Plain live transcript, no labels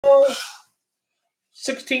baseball,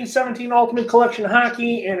 16-17 Ultimate Collection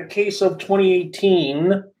hockey, and a case of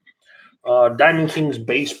 2018 Diamond Kings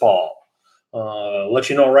baseball. Let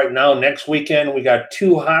you know right now, next weekend we got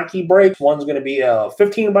 2 hockey breaks. One's going to be a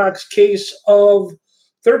 15-box case of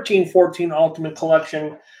 13-14 Ultimate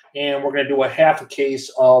Collection, and we're going to do a half a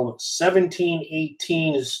case of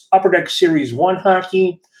 17-18 Upper Deck Series 1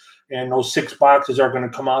 hockey. And those 6 boxes are going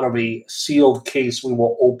to come out of a sealed case we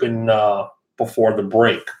will open before the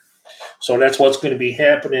break. So that's what's going to be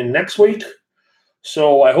happening next week.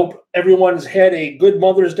 So I hope everyone's had a good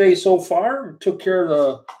Mother's Day so far. Took care of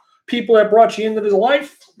the people that brought you into this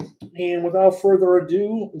life. And without further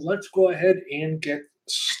ado, let's go ahead and get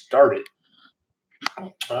started.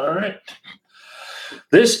 All right.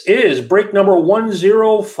 This is break number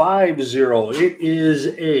 1050. It is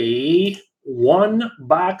a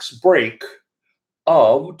 1-box break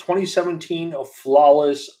of 2017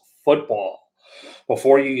 Flawless Football.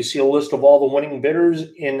 Before you see a list of all the winning bidders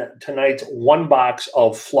in tonight's 1 box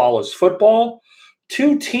of Flawless Football.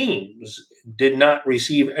 2 teams did not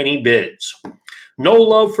receive any bids. No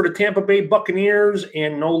love for the Tampa Bay Buccaneers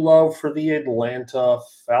and no love for the Atlanta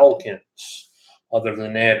Falcons. Other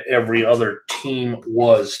than that, every other team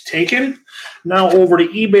was taken. Now over to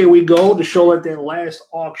eBay we go to show that last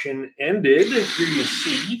auction ended. Here you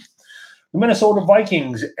see the Minnesota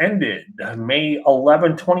Vikings ended May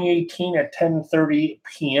 11, 2018 at 10:30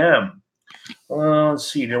 p.m.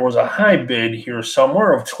 Let's see, there was a high bid here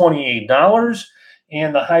somewhere of $28,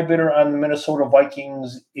 and the high bidder on the Minnesota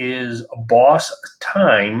Vikings is Boss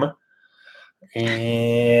Time.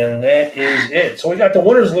 And that is it. So we got the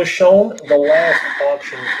winners list shown. The last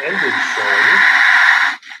auction ended shown.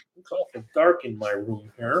 It's awful dark in my room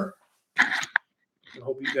here. I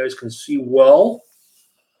hope you guys can see well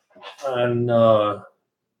on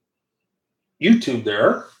YouTube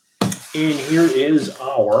there. And here is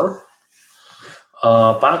our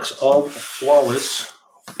box of Flawless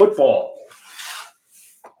Football.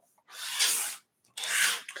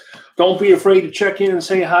 Don't be afraid to check in and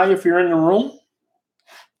say hi if you're in the room.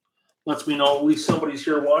 Lets me know at least somebody's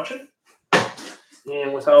here watching.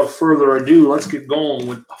 And without further ado, let's get going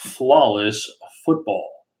with Flawless Football.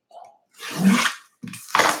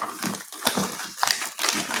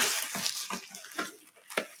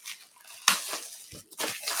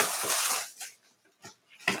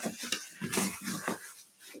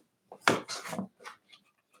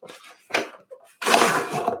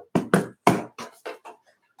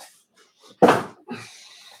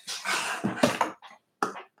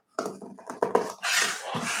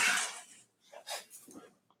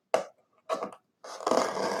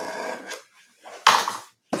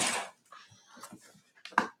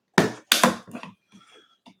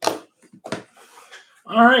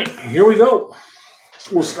 All right, here we go.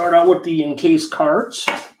 We'll start out with the encased cards.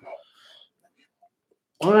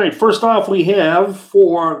 All right, first off, we have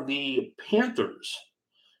for the Panthers,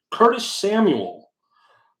 Curtis Samuel,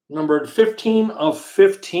 numbered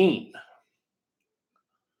 15/15.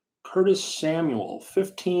 Curtis Samuel,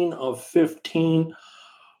 15/15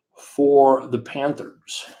 for the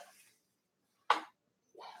Panthers.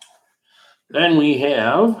 Then we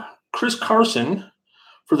have Chris Carson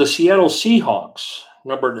for the Seattle Seahawks,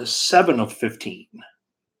 numbered 7/15.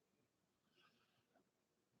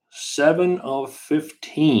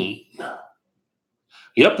 7/15.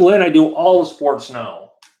 Yep, Lynn, I do all the sports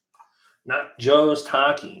now, not just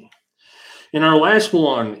hockey. And our last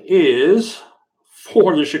one is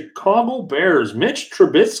for the Chicago Bears, Mitch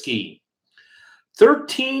Trubisky,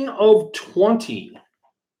 13/20.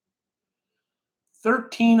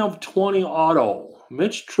 13/20 auto,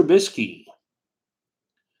 Mitch Trubisky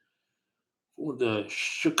for the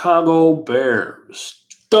Chicago Bears.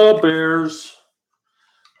 The Bears.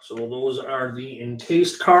 So those are the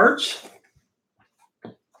encased cards.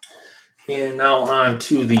 And now on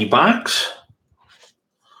to the box.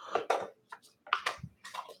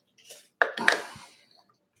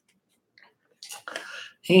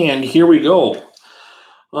 And here we go.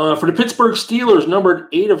 For the Pittsburgh Steelers,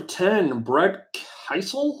 numbered 8/10, Brett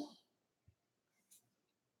Keisel.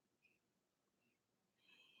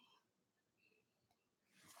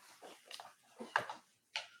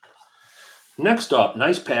 Next up,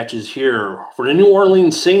 nice patches here. For the New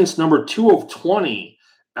Orleans Saints, number 2/20,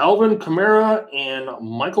 Alvin Kamara and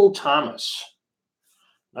Michael Thomas.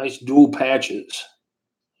 Nice dual patches.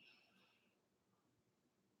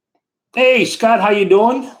 Hey, Scott, how you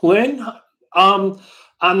doing? Lynn? On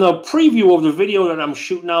the preview of the video that I'm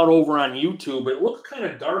shooting out over on YouTube, it looks kind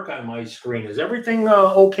of dark on my screen. Is everything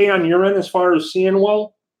okay on your end as far as seeing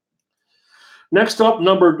well? Next up,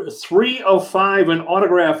 numbered 3/5, an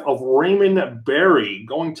autograph of Raymond Berry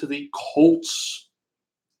going to the Colts.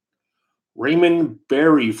 Raymond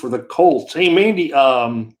Berry for the Colts. Hey, Mandy,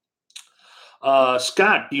 Scott,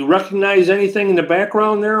 do you recognize anything in the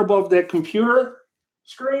background there above that computer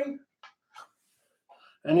screen?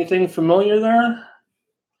 Anything familiar there?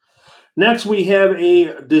 Next, we have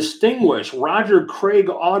a distinguished Roger Craig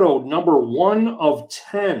auto, number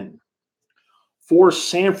 1/10 for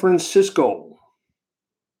San Francisco.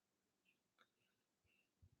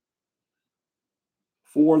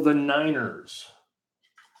 For the Niners.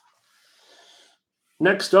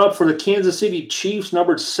 Next up for the Kansas City Chiefs,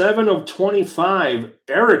 numbered 7/25,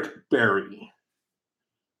 Eric Berry.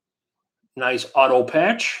 Nice auto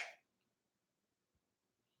patch.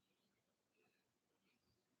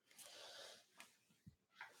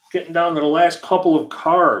 Getting down to the last couple of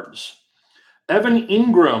cards. Evan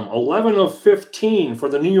Ingram, 11/15 for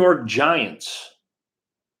the New York Giants.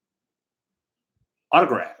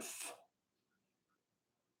 Autograph.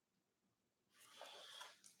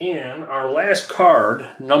 And our last card,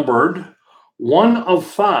 numbered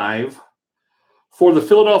 1/5 for the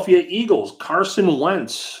Philadelphia Eagles, Carson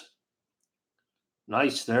Wentz.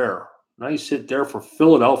 Nice there. Nice hit there for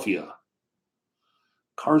Philadelphia.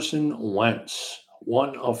 Carson Wentz,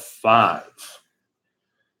 1/5.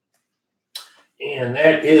 And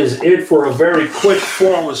that is it for a very quick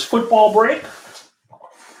formless football break.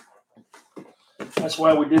 That's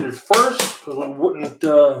why we did it first, because we wouldn't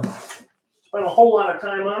spend a whole lot of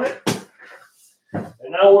time on it. And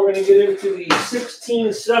now we're going to get into the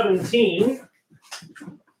 16-17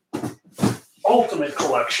 Ultimate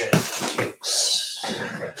Collection case.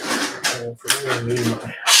 And for me, I need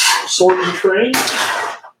my sorting tray.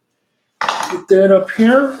 Get that up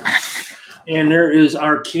here. And there is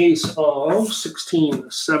our case of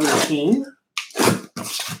 16-17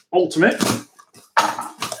 Ultimate.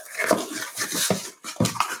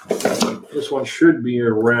 This one should be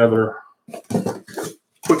a rather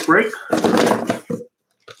quick break.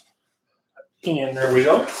 And there we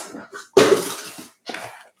go.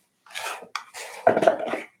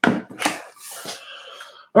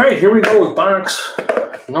 All right, here we go with box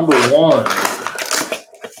number 1.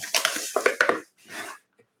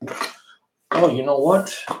 Oh, you know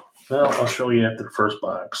what? Well, I'll show you after the first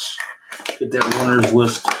box. Get that winner's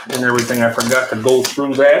list and everything. I forgot to go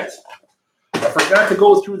through that. I forgot to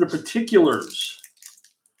go through the particulars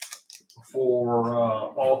for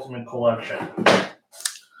Ultimate Collection.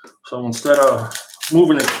 So instead of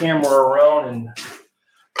moving the camera around and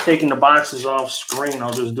taking the boxes off screen,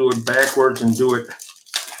 I'll just do it backwards and do it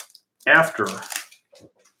after the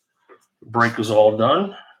break is all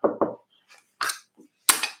done.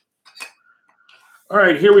 All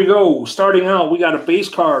right, here we go. Starting out, we got a base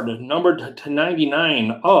card numbered to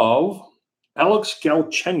 99 of Alex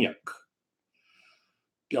Galchenyuk.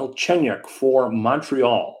 Galchenyuk for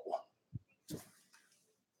Montreal.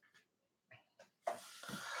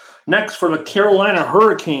 Next, for the Carolina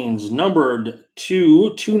Hurricanes, numbered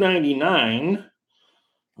to 299.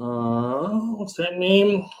 What's that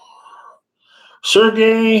name?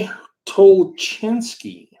 Sergei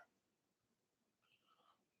Tolchinsky.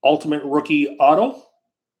 Ultimate Rookie Auto.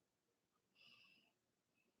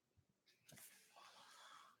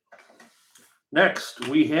 Next,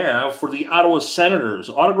 we have for the Ottawa Senators,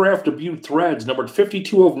 autographed debut threads, numbered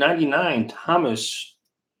 52/99, Thomas.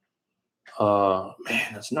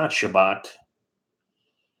 Man, it's not Shabbat.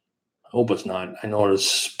 I hope it's not. I know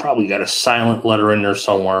it's probably got a silent letter in there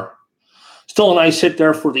somewhere. Still a nice hit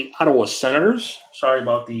there for the Ottawa Senators. Sorry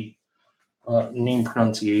about the name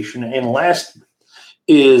pronunciation. And last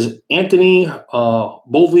is Anthony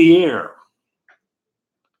Beauvillier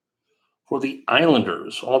for the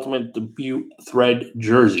Islanders, ultimate debut thread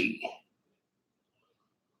jersey.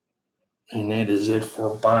 And that is it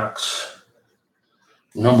for box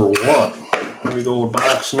number 1. Here we go with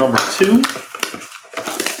box number 2.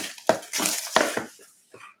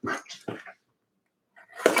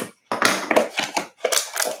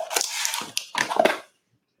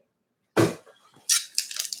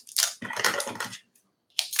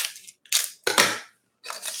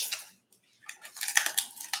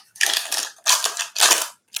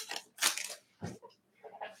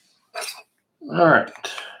 All right.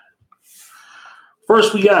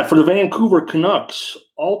 First, we got for the Vancouver Canucks,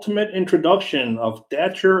 ultimate introduction of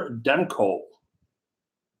Thatcher Demko.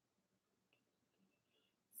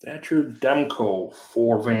 Thatcher Demko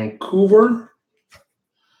for Vancouver.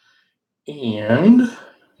 And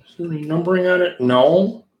is there any numbering on it?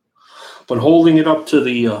 No. But holding it up to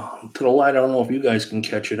the light, I don't know if you guys can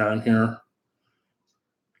catch it on here.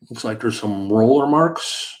 Looks like there's some roller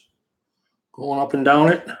marks going up and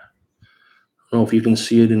down it. I don't know if you can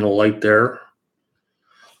see it in the light there,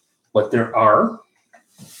 but there are.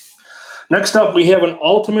 Next up, we have an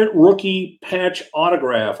Ultimate Rookie patch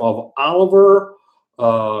autograph of Oliver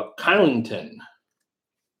Kylington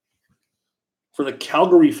for the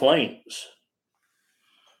Calgary Flames.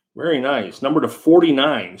 Very nice. Number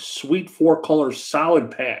 /49. Sweet 4-color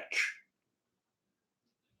solid patch.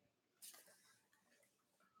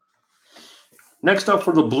 Next up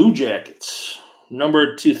for the Blue Jackets.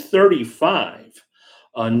 Number /35.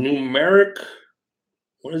 A numeric,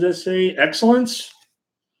 what does that say? Excellence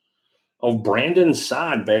of Brandon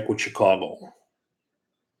Saad back with Chicago.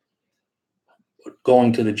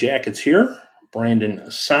 Going to the Jackets here,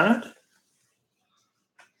 Brandon Saad.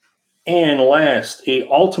 And last, a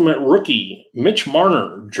Ultimate Rookie, Mitch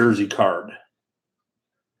Marner jersey card.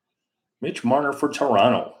 Mitch Marner for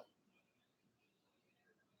Toronto.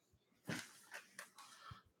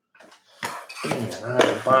 And I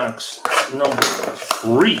have box number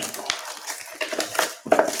 3.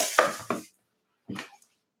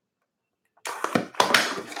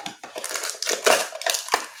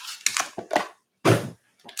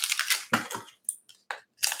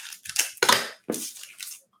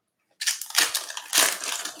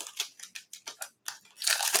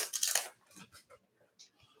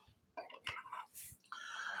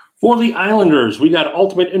 For the Islanders, we got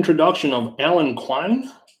ultimate introduction of Alan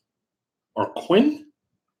Quinn.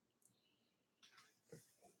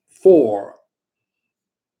 For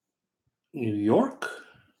New York.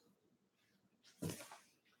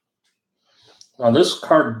 Now, this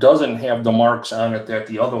card doesn't have the marks on it that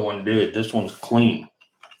the other one did. This one's clean.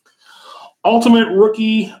 Ultimate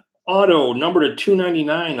Rookie Auto, number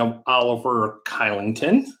 /299 of Oliver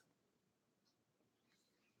Kylington.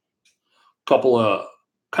 Couple of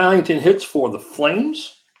Kylington hits for the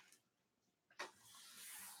Flames.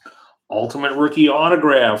 Ultimate Rookie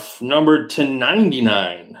Autograph, number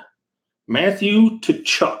 /99. Matthew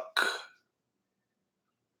Tkachuk.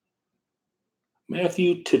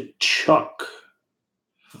 Matthew Tkachuk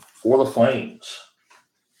for the Flames.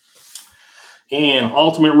 And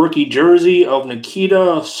Ultimate Rookie Jersey of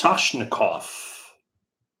Nikita Soshnikov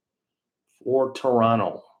for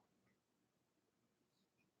Toronto.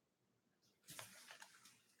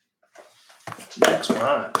 Next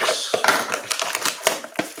box.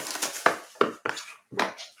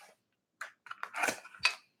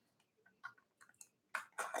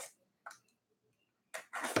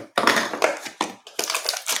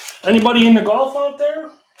 Anybody in the golf out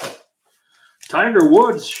there? Tiger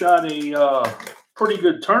Woods shot a pretty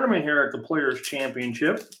good tournament here at the Players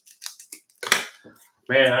Championship.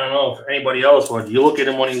 Man, I don't know if anybody else would. You look at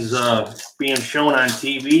him when he's being shown on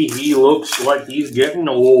TV, he looks like he's getting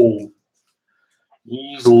old.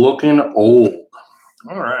 He's looking old.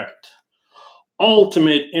 All right.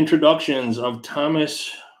 Ultimate introductions of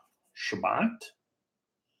Thomas Chabot.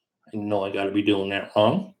 I know I got to be doing that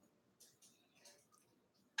wrong.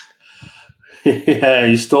 Yeah,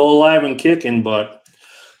 he's still alive and kicking, but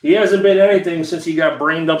he hasn't been anything since he got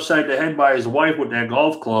brained upside the head by his wife with that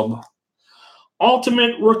golf club.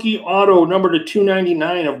 Ultimate Rookie Auto, number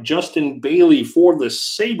 /299 of Justin Bailey for the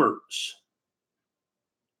Sabres.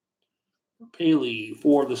 Bailey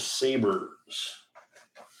for the Sabres.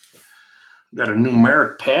 Got a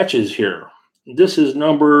numeric patches here. This is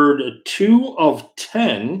numbered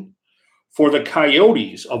 2/10 for the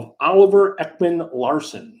Coyotes of Oliver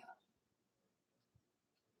Ekman-Larsson.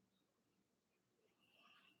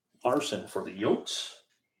 Larson for the Yotes.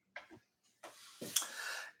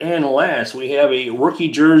 And last, we have a rookie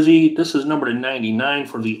jersey. This is number /99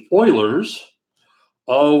 for the Oilers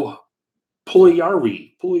of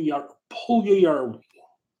Puljujarvi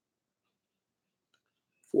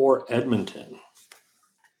for Edmonton.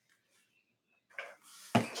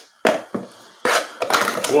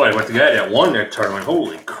 Boy, what the guy that won that tournament,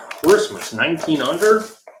 holy Christmas, 19 under?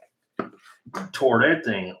 Tore that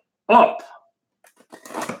thing up.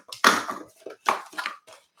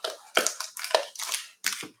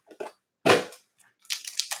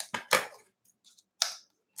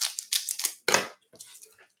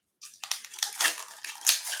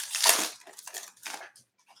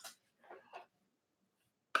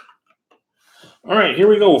 All right, here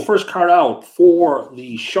we go. First card out for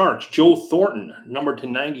the Sharks, Joe Thornton, number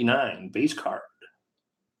 /99, base card.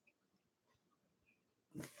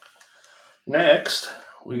 Next,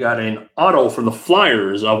 we got an auto for the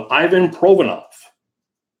Flyers of Ivan Provorov.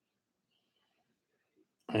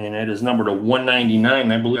 And it is numbered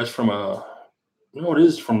 /199. I believe that's from no, it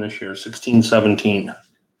is from this year, 16-17.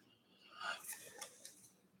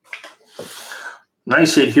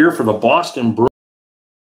 Nice hit here for the Boston Bruins.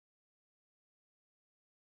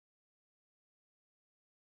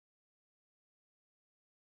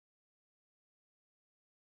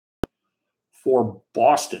 for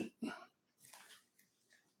Boston.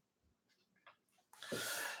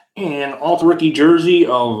 And alt rookie jersey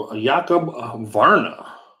of Jakob Varana,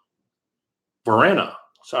 for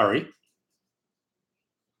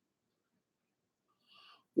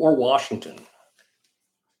Washington.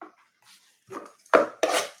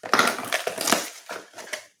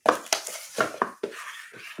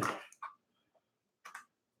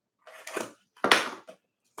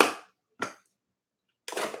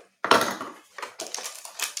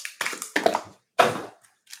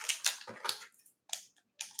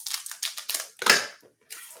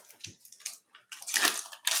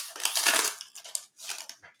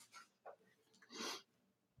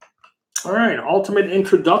 All right, ultimate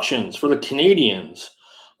introductions for the Canadians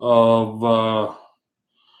of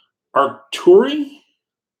Artturi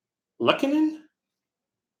Lehkonen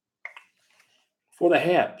for the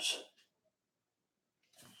Habs.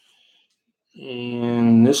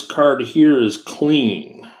 And this card here is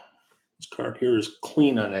clean. This card here is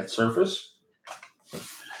clean on that surface.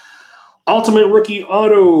 Ultimate rookie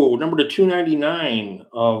auto, number to 299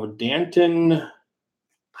 of Danton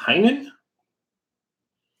Heinen.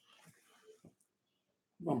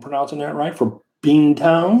 I'm pronouncing that right, for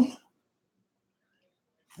Beantown.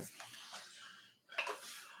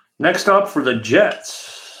 Next up for the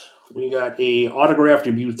Jets, we got a autographed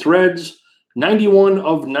debut threads, 91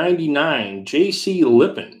 of 99, J.C.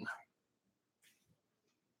 Lippin.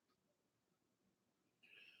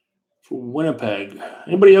 For Winnipeg.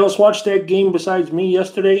 Anybody else watch that game besides me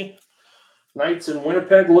yesterday? Knights in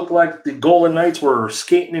Winnipeg looked like the Golden Knights were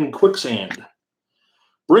skating in quicksand.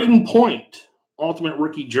 Braden Point, ultimate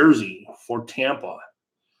rookie jersey for Tampa.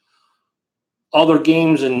 Other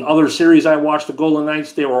games and other series I watched, the Golden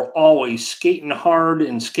Knights, they were always skating hard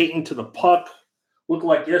and skating to the puck. Looked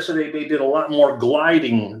like yesterday they did a lot more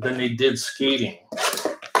gliding than they did skating.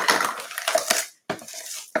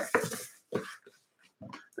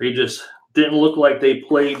 They just didn't look like they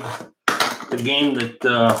played the game that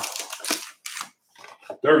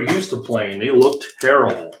they're used to playing. They looked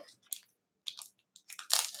terrible.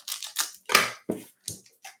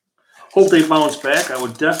 Hope they bounce back. I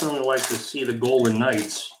would definitely like to see the Golden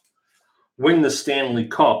Knights win the Stanley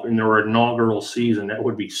Cup in their inaugural season. That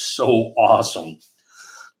would be so awesome.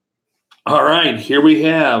 All right, here we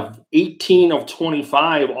have 18 of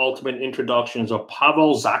 25 ultimate introductions of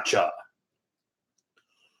Pavel Zacha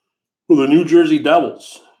for the New Jersey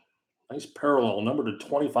Devils. Nice parallel, number to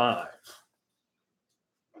 25.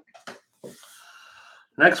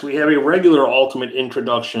 Next, we have a regular ultimate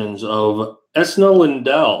introductions of Esna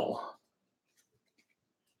Lindell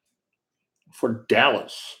for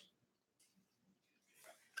Dallas.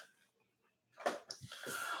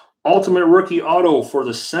 Ultimate rookie auto for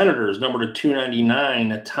the Senators, number to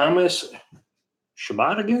 299, Thomas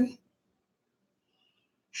Chabot.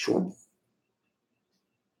 Sure.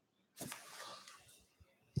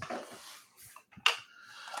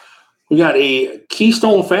 We got a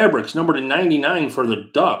Keystone Fabrics, number to 99 for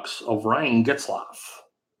the Ducks of Ryan Getzlaf.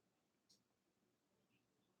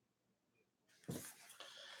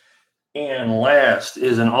 And last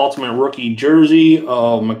is an ultimate rookie jersey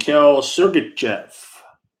of Mikhail Sergachev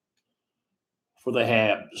for the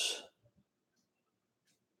Habs.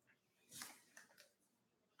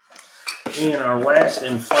 And our last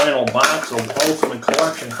and final box of Ultimate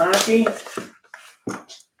Collection Hockey.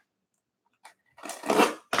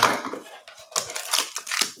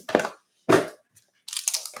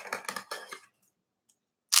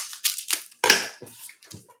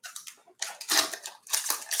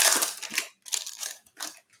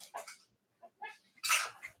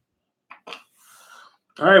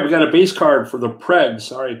 All right, we got a base card for the Preds.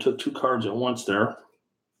 Sorry, I took two cards at once there.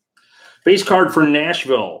 Base card for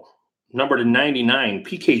Nashville, number to 99,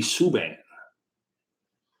 PK Subban.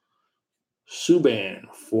 Subban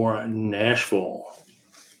for Nashville.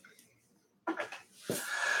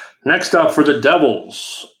 Next up for the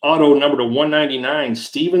Devils, auto number to 199,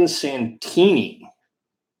 Steven Santini.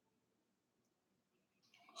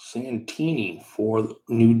 Santini for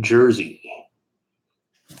New Jersey.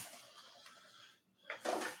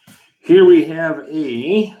 Here we have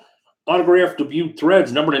a autographed debut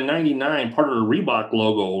threads, number to 99, part of the Reebok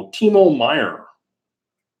logo, Timo Meier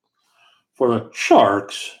for the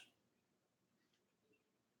Sharks.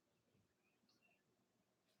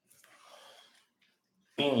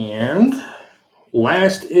 And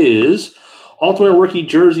last is ultimate rookie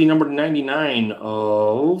jersey, number to 99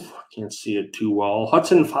 of, I can't see it too well,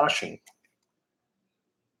 Hudson Fasching.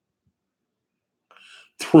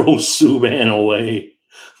 Throw Subban away.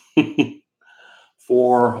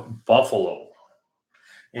 For Buffalo.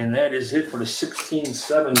 And that is it for the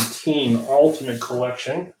 16-17 Ultimate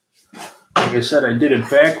Collection. Like I said, I did it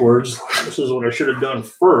backwards. This is what I should have done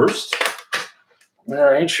first. All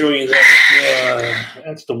right, show you that.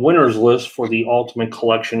 That's the winners list for the Ultimate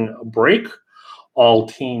Collection break. All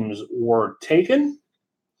teams were taken.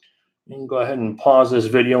 You can go ahead and pause this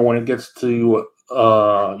video when it gets to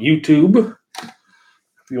YouTube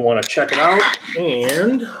if you want to check it out,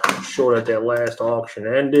 and show that last auction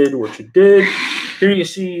ended, which it did. Here you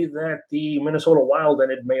see that the Minnesota Wild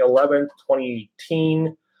ended May 11th,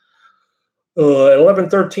 2018. At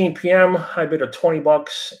 11:13 p.m., I bid a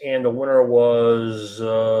 $20, and the winner was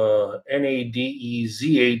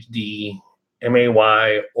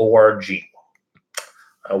NADEZHDMAYORG.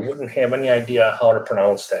 I wouldn't have any idea how to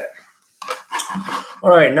pronounce that. All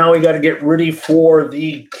right, now we got to get ready for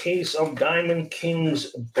the case of Diamond Kings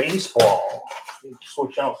baseball.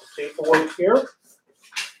 Switch out the paperwork here.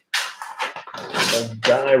 I'll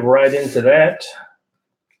dive right into that.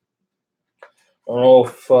 I don't know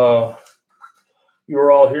if you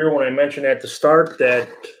were all here when I mentioned at the start that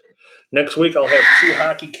next week I'll have 2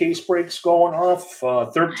 hockey case breaks going off.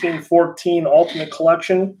 13-14 Ultimate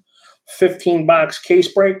Collection, 15-box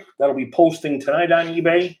case break. That'll be posting tonight on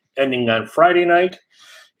eBay, ending on Friday night.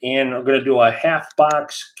 And I'm going to do a half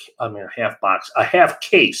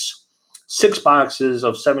case, 6 boxes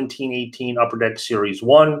of 17-18 Upper Deck Series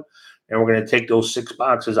 1. And we're going to take those 6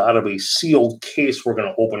 boxes out of a sealed case we're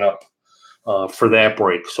going to open up for that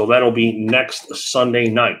break. So that'll be next Sunday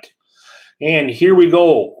night. And here we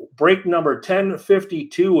go. Break number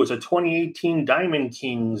 1052 is a 2018 Diamond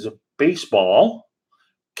Kings baseball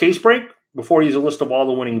case break. Before you is a list of all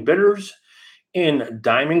the winning bidders. In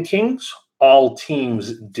Diamond Kings, all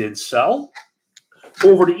teams did sell.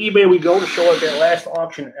 Over to eBay we go to show what that last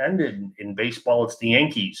auction ended. In baseball, it's the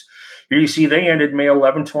Yankees. Here you see they ended May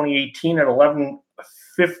 11, 2018 at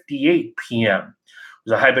 11:58 p.m. It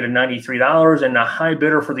was a high bid of $93, and the high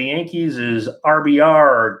bidder for the Yankees is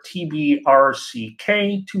RBR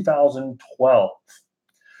TBRCK 2012.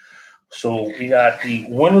 So we got the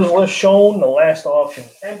winners list shown, the last auction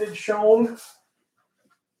ended shown.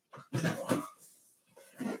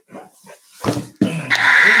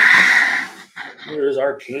 Here's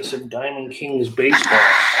our case of Diamond Kings baseball.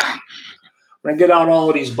 When I get out all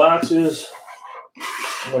of these boxes,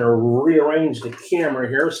 I'm going to rearrange the camera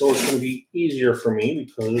here so it's going to be easier for me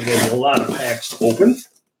because there's a lot of packs to open.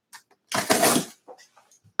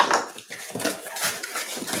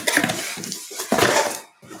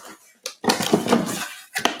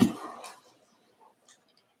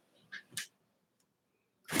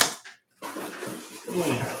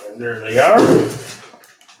 And there they are.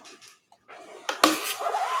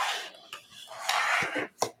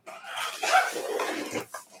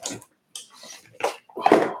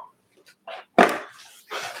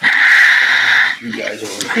 You guys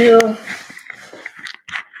over here.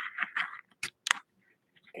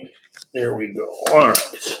 There we go. All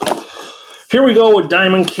right. Here we go with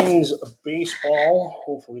Diamond Kings baseball.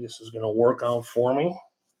 Hopefully this is going to work out for me.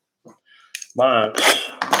 Box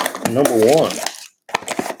number 1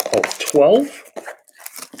 of 12.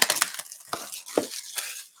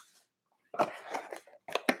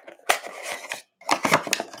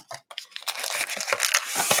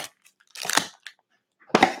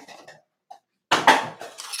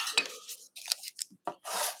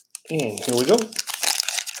 And here we go.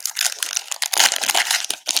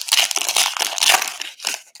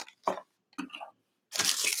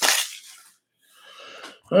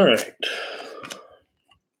 All right.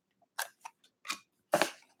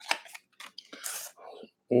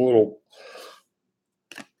 A little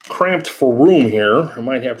cramped for room here. I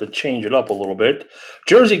might have to change it up a little bit.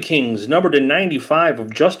 Jersey Kings, numbered to 95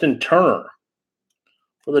 of Justin Turner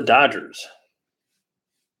for the Dodgers.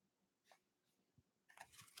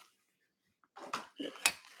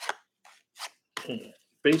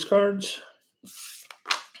 Base cards.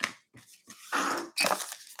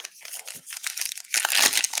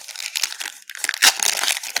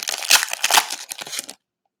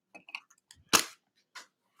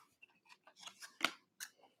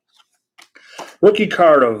 Rookie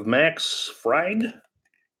card of Max Fried.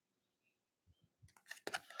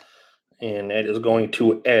 And that is going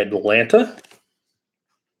to Atlanta.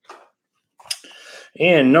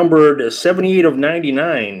 And numbered 78 of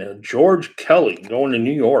 99, George Kelly going to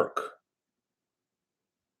New York.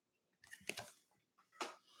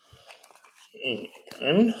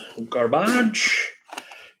 And garbage.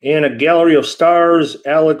 And a Gallery of Stars,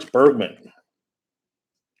 Alex Bergman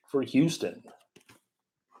for Houston.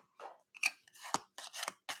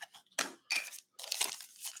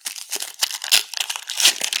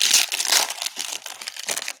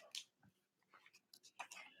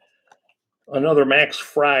 Another Max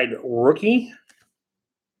Fried rookie.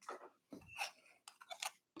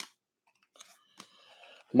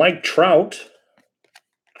 Mike Trout,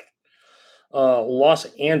 Los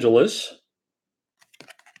Angeles.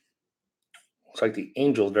 Looks like the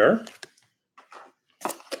Angels there.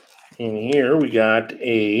 And here we got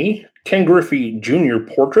a Ken Griffey Jr.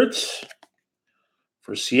 Portraits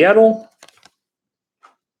for Seattle.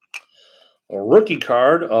 A rookie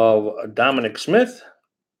card of Dominic Smith.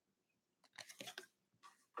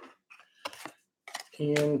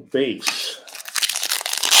 And base.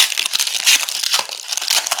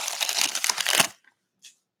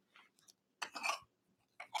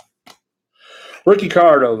 Rookie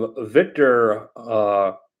card of Victor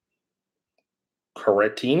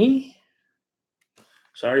Caratini.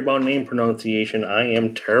 Sorry about name pronunciation. I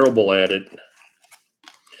am terrible at it.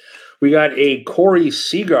 We got a Corey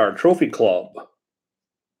Seager Trophy Club.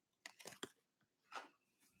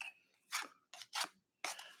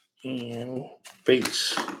 And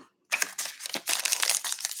base.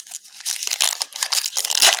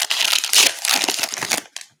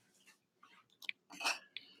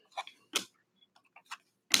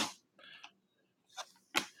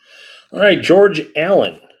 All right, George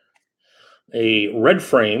Allen. A red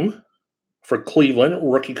frame for Cleveland,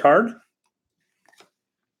 rookie card.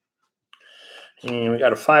 And we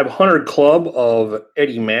got a 500 club of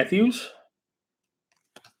Eddie Matthews.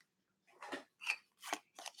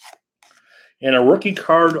 And a rookie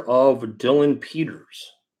card of Dylan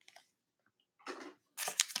Peters.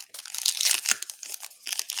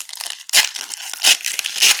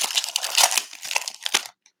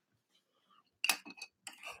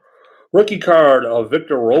 Rookie card of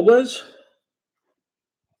Victor Robles.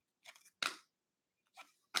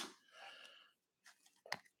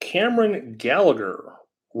 Cameron Gallagher,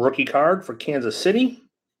 rookie card for Kansas City.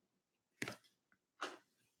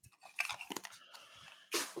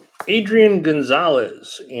 Adrian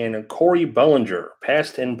Gonzalez and Corey Bellinger,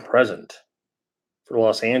 past and present, for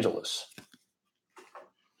Los Angeles.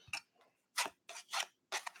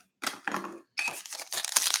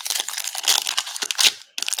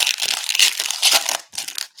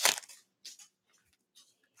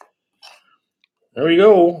 There we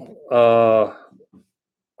go.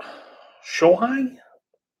 Shohei?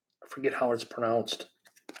 I forget how it's pronounced.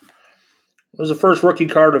 It was the first rookie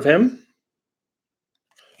card of him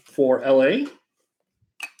for LA.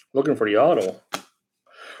 Looking for the auto.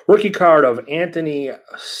 Rookie card of Anthony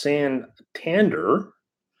Santander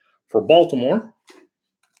for Baltimore.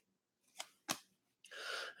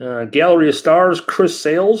 Gallery of Stars, Chris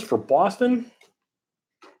Sales for Boston.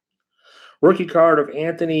 Rookie card of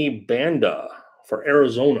Anthony Banda for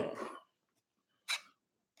Arizona.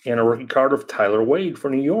 And a rookie card of Tyler Wade for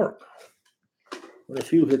New York. What a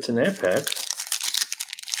few hits in that pack.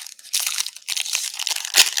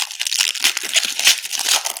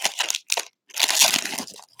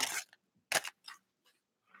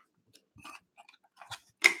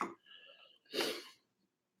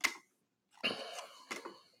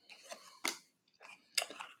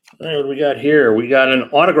 All right, what do we got here? We got an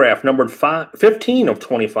autograph numbered 15 of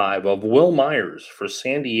 25 of Will Myers for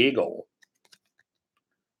San Diego.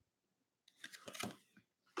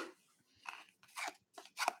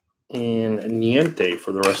 And Niente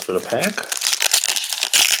for the rest of the pack.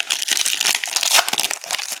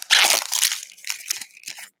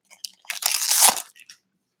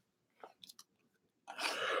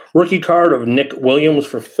 Rookie card of Nick Williams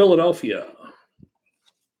for Philadelphia.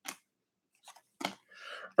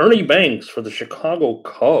 Ernie Banks for the Chicago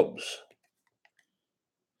Cubs.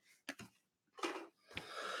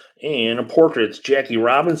 And a portrait's Jackie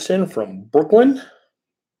Robinson from Brooklyn.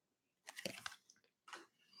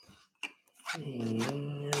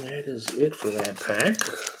 And that is it for that pack.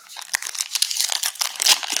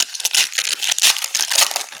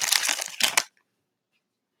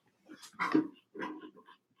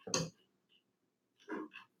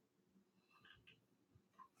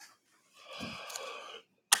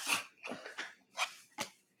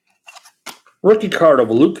 Rookie card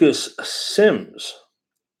of Lucas Sims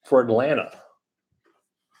for Atlanta.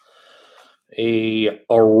 A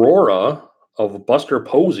Aurora of Buster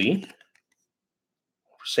Posey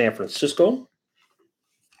for San Francisco.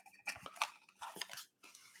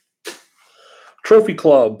 Trophy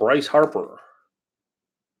Club, Bryce Harper.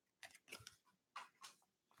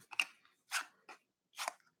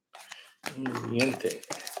 Niente.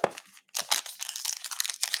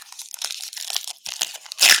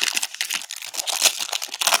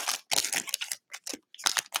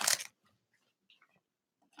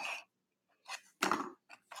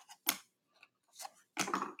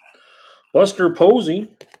 Buster Posey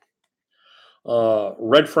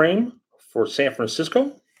Red frame for San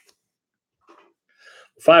Francisco.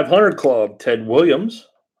 500 Club, Ted Williams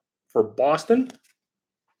for Boston.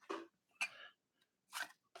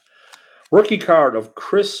 Rookie card of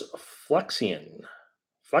Chris Flexen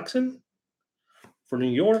for New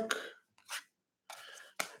York.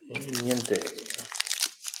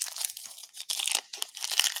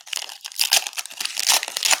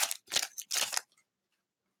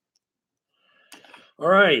 All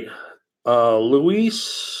right.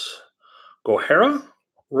 Luis Gohara,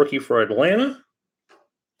 rookie for Atlanta.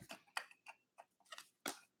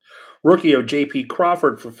 Rookie of J.P.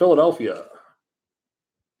 Crawford for Philadelphia.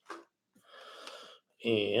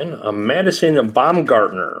 And a Madison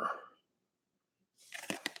Baumgartner.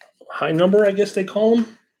 High number, I guess they call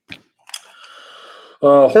him.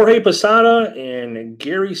 Jorge Posada and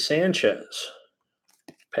Gary Sanchez.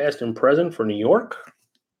 Past and present for New York.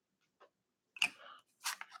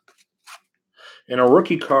 And a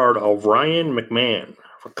rookie card of Ryan McMahon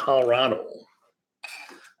for Colorado.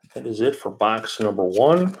 That is it for box number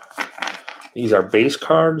 1. These are base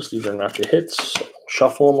cards. These are not the hits.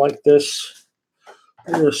 Shuffle them like this.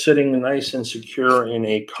 They're sitting nice and secure in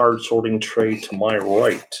a card sorting tray to my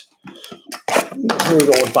right. Here we go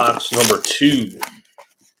with box number 2.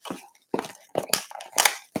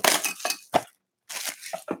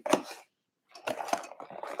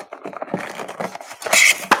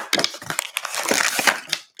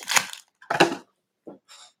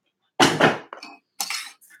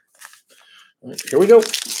 Here we go.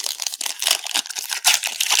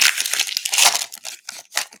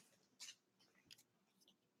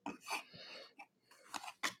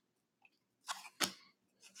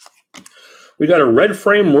 We got a red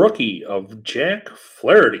frame rookie of Jack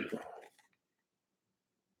Flaherty.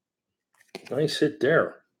 Nice hit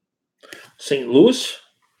there. St. Louis.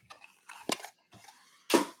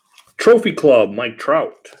 Trophy Club, Mike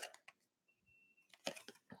Trout.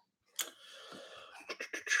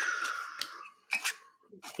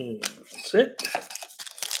 That's it.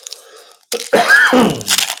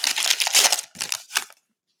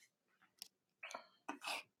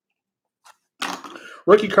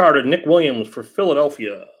 Rookie card of Nick Williams for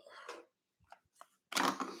Philadelphia.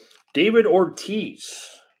 David Ortiz,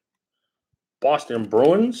 Boston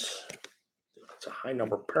Bruins. That's a high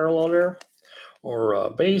number parallel there. Or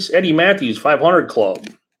base. Eddie Matthews, 500 Club.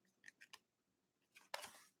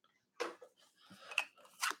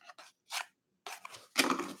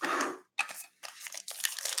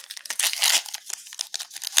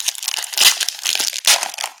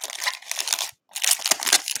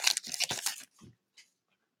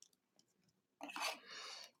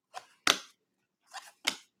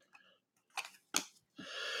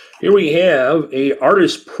 Here we have a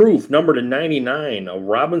artist proof number to 99 of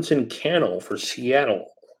Robinson Cano for Seattle.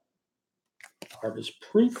 Artist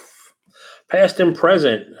proof. Past and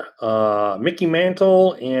present. Mickey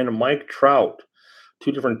Mantle and Mike Trout.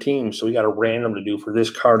 2 different teams. So we got a random to do for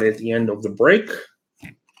this card at the end of the break.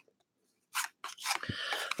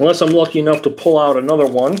 Unless I'm lucky enough to pull out another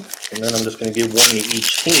one. And then I'm just going to give one to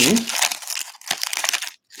each team.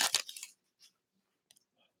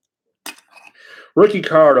 Rookie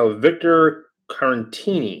card of Victor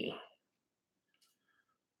Carantini.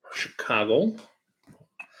 Chicago.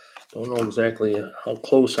 Don't know exactly how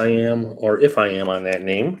close I am or if I am on that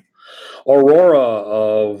name. Aurora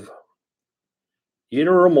of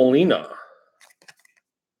Yadier Molina.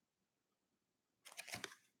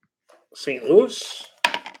 St. Louis.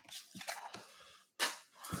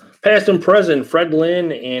 Past and present, Fred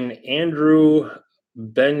Lynn and Andrew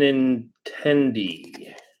Benintendi.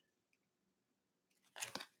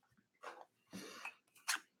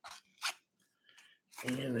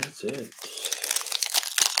 And that's it.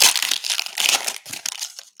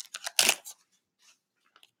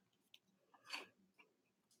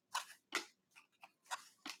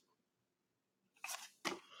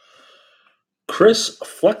 Chris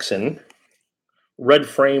Flexen, red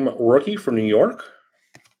frame rookie from New York.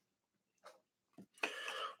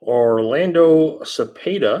 Orlando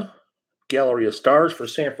Cepeda, Gallery of Stars for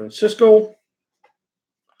San Francisco.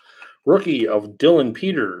 Rookie of Dylan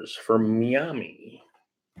Peters for Miami.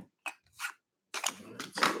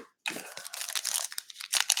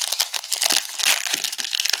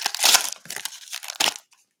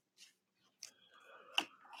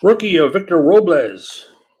 Rookie of Victor Robles,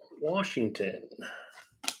 Washington.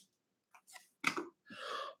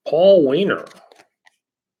 Paul Wainer,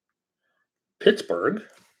 Pittsburgh.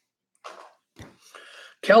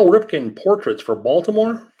 Cal Ripken portraits for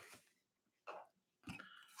Baltimore.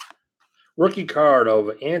 Rookie card of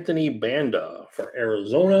Anthony Banda for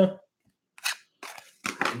Arizona.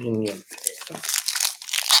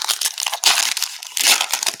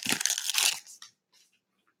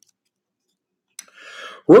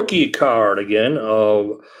 Rookie card again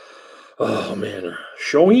of, oh man,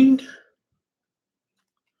 Showing.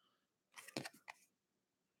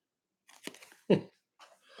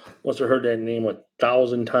 Must have heard that name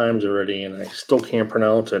 1,000 times already, and I still can't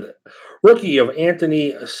pronounce it. Rookie of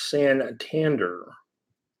Anthony Santander,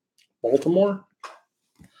 Baltimore.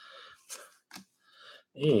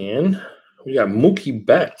 And we got Mookie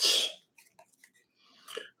Betts,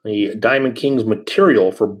 the Diamond Kings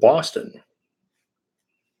material for Boston.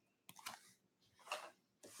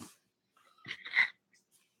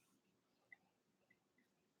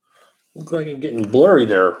 Looks like it's getting blurry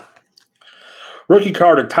there. Rookie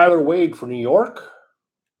card of Tyler Wade for New York.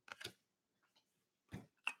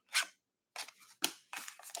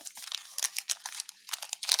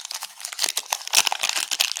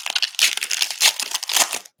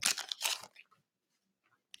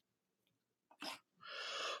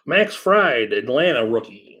 Max Fried, Atlanta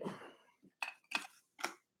rookie.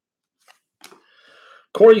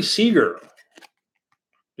 Corey Seager.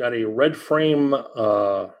 Got a red frame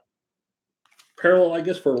parallel, I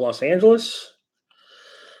guess, for Los Angeles.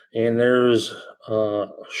 And there's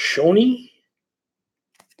Shoney.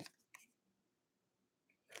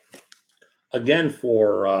 Again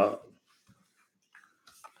for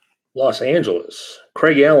Los Angeles.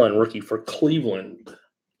 Craig Allen, rookie for Cleveland.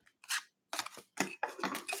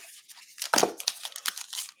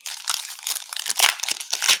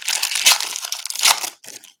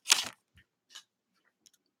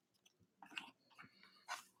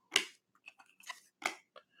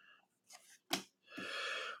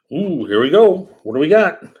 Ooh, here we go. What do we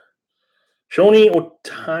got? Shohei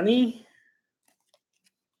Ohtani.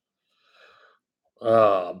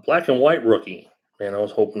 Black and white rookie. Man, I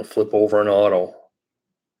was hoping to flip over an auto.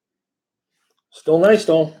 Still nice,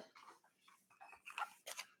 though.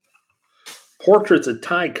 Portraits of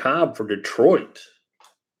Ty Cobb for Detroit.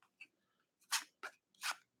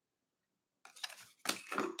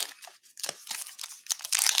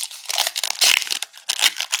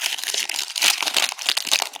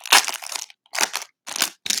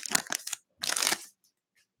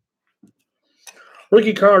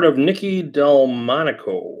 Rookie card of Nicky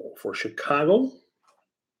Delmonico for Chicago.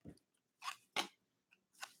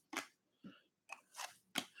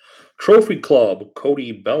 Trophy Club,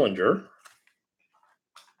 Cody Bellinger.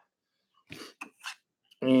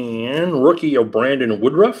 And rookie of Brandon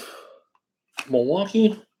Woodruff,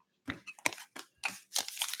 Milwaukee.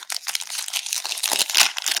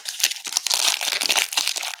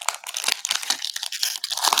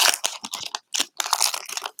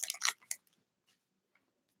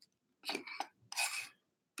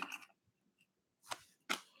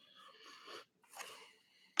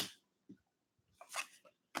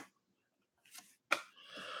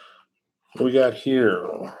 What we got here?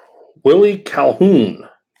 Willie Calhoun,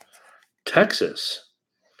 Texas.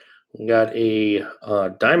 We got a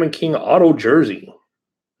Diamond King auto jersey,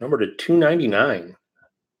 number to 299.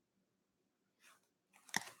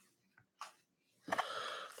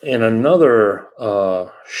 And another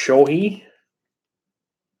Shohei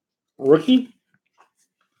rookie.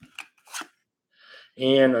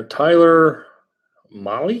 And a Tyler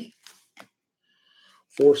Mahle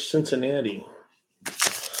for Cincinnati.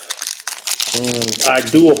 And I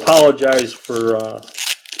do apologize for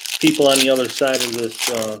people on the other side of this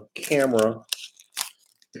camera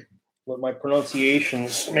with my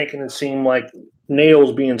pronunciations, making it seem like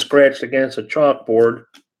nails being scratched against a chalkboard.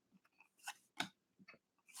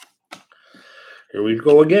 Here we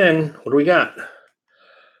go again. What do we got?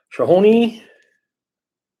 Shahoni.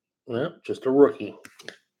 Yep, just a rookie.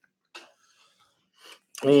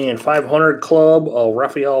 And 500 Club of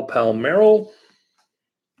Rafael Palmeiro.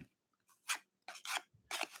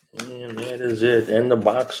 And that is it. And the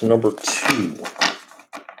box number 2.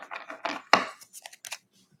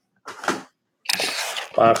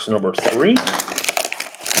 Box number 3.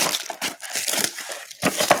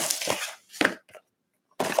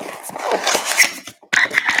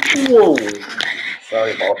 Whoa.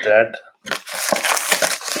 Sorry about that.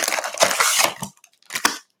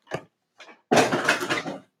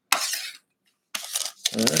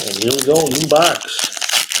 All right, here we go. New box.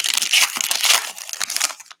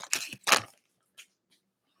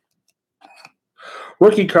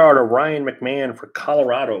 Rookie card of Ryan McMahon for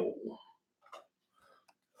Colorado.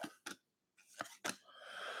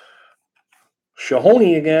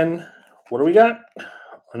 Shahoni again. What do we got?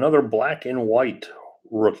 Another black and white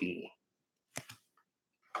rookie.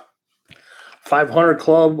 500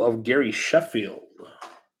 Club of Gary Sheffield.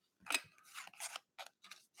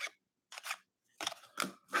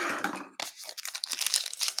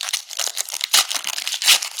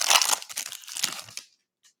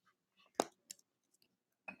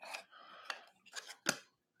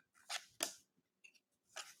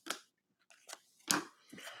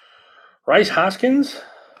 Bryce Hoskins,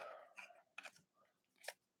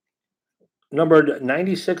 numbered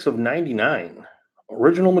 96 of 99.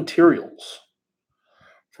 Original materials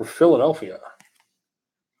for Philadelphia.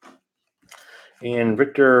 And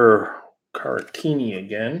Victor Caratini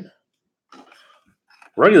again.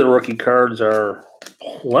 Regular rookie cards are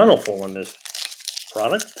plentiful in this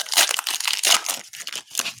product.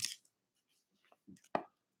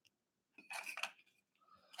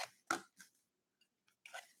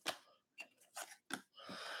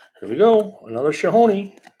 Here we go. Another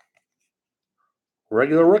Shahoni.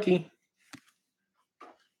 Regular rookie.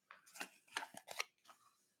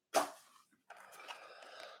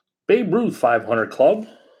 Babe Ruth 500 Club.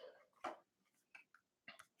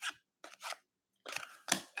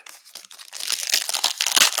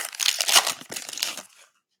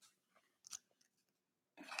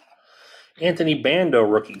 Anthony Bando,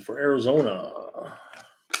 rookie for Arizona.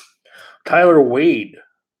 Tyler Wade,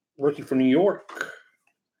 rookie for New York.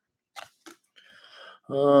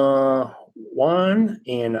 Juan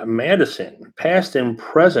and Madison, past and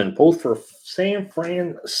present, both for San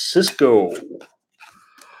Francisco.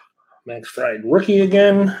 Max Fried, rookie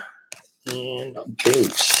again. And a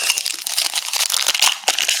base.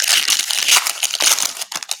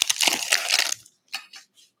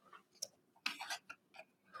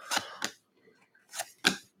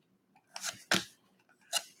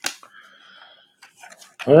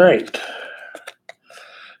 All right.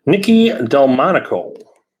 Nicky Delmonico.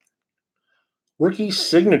 Rookie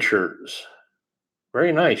signatures.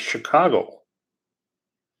 Very nice. Chicago.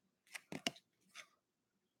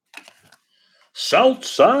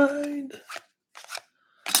 Southside.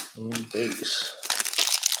 And base.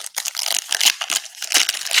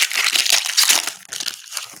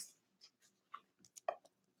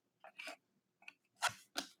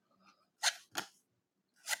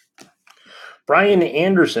 Brian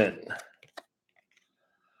Anderson.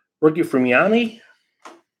 Rookie from Miami.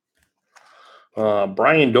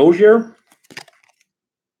 Brian Dozier.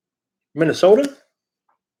 Minnesota.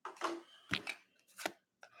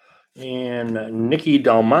 And Nicky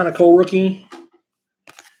Delmonico, rookie.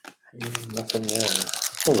 Nothing there.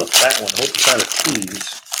 That was a fat one. Hope it's not a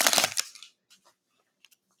cheese.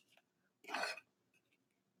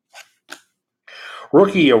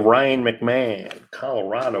 Rookie of Ryan McMahon,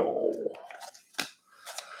 Colorado.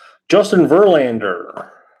 Justin Verlander.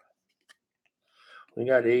 We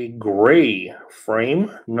got a gray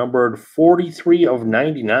frame, numbered 43 of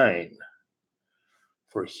 99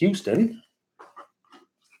 for Houston.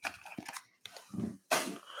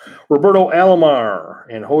 Roberto Alomar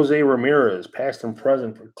and Jose Ramirez, past and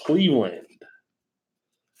present for Cleveland.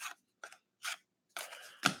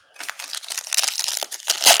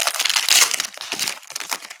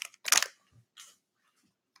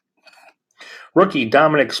 Rookie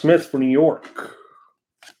Dominic Smith for New York.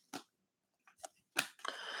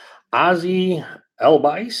 Ozzy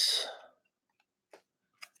Albies.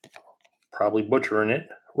 Probably butchering it.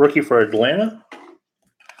 Rookie for Atlanta.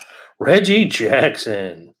 Reggie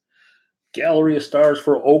Jackson. Gallery of Stars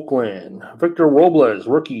for Oakland. Victor Robles,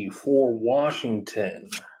 rookie for Washington.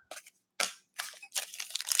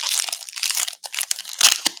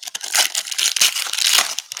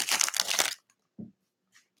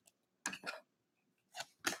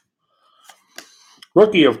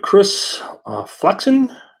 Rookie of Chris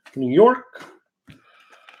Flexen, New York.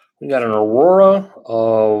 We got an Aurora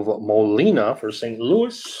of Molina for St.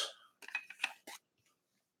 Louis.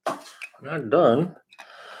 Not done.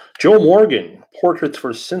 Joe Morgan, portraits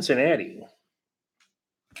for Cincinnati.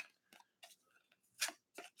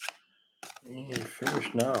 And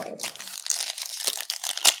finished now.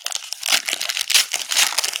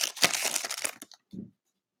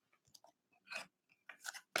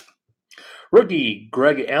 Rookie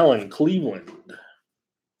Greg Allen, Cleveland.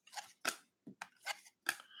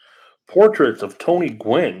 Portraits of Tony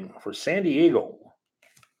Gwynn for San Diego.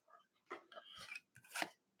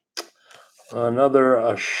 Another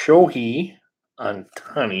Shohei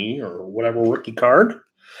Ohtani or whatever rookie card.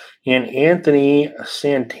 And Anthony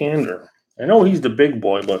Santander. I know he's the big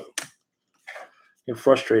boy, but I get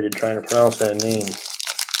frustrated trying to pronounce that name.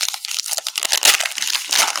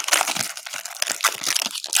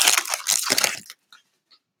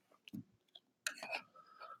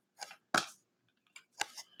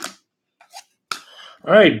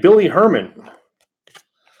 All right, Billy Herman.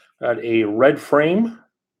 Got a red frame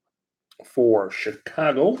for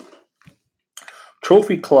Chicago.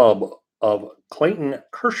 Trophy Club of Clayton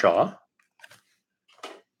Kershaw.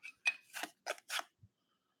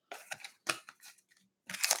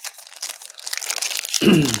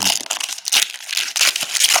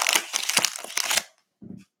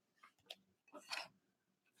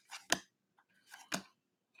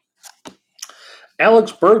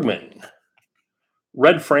 Alex Bergman,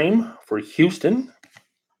 red frame for Houston.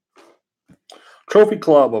 Trophy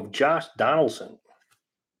Club of Josh Donaldson.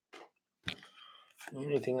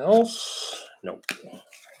 Anything else? Nope.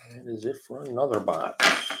 That is it for another box.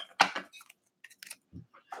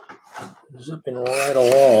 Zipping right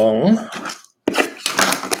along.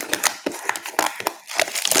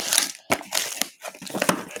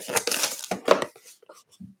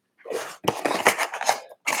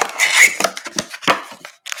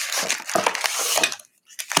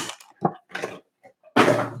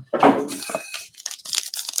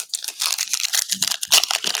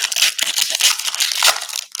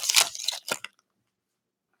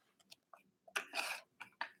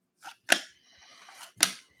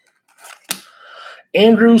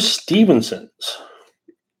 Andrew Stevenson's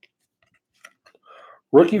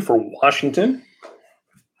rookie for Washington.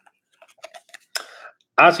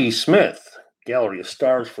 Ozzie Smith, Gallery of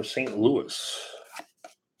Stars for St. Louis.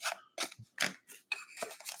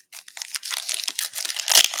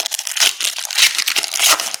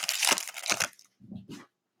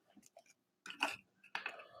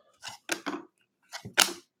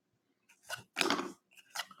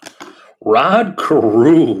 Rod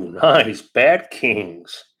Carew, nice. Bat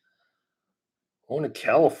Kings. Going to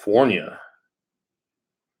California.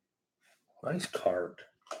 Nice card.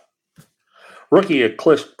 Rookie of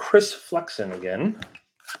Chris Flexen again.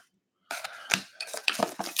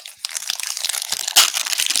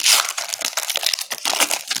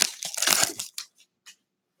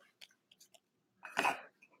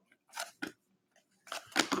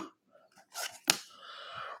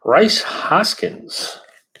 Rhys Hoskins.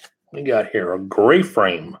 We got here a gray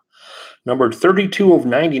frame, numbered 32 of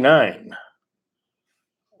 99.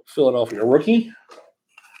 Philadelphia rookie.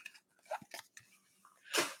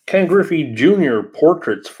 Ken Griffey Jr.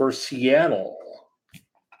 portraits for Seattle.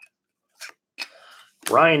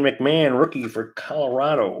 Ryan McMahon rookie for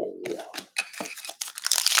Colorado.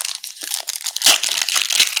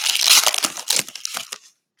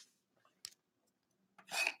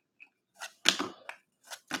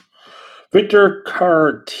 Victor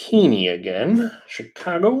Cartini again,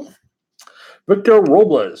 Chicago. Victor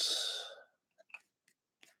Robles.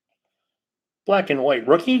 Black and white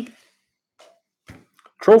rookie.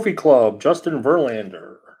 Trophy Club, Justin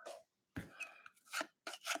Verlander.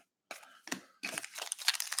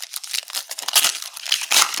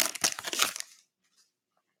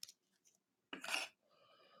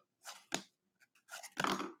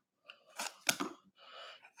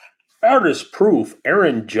 Artist Proof,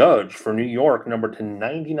 Aaron Judge for New York, number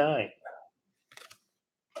 299.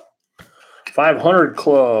 500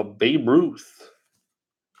 Club, Babe Ruth.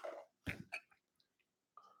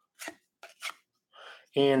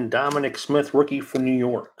 And Dominic Smith, rookie for New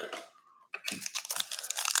York.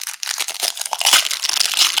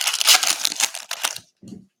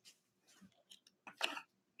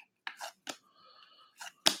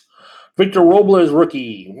 Victor Robles,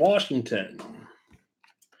 rookie, Washington.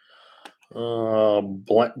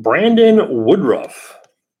 Brandon Woodruff,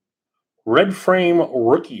 red frame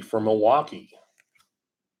rookie for Milwaukee.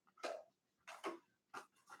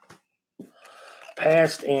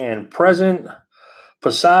 Past and present,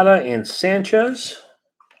 Posada and Sanchez.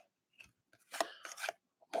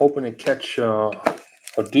 Hoping to catch a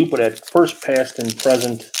dupe of that first past and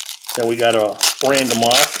present that we got a random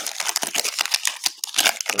off.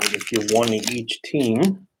 I'll just give one to each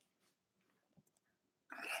team.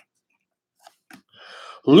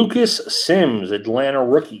 Lucas Sims, Atlanta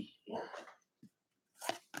rookie.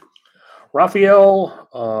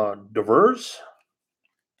 Rafael Devers,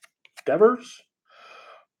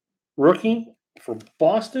 rookie for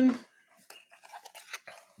Boston.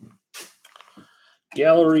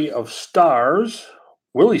 Gallery of Stars,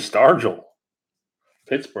 Willie Stargell,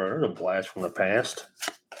 Pittsburgh, a blast from the past.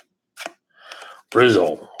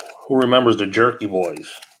 Rizzo, who remembers the Jerky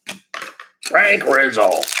Boys? Frank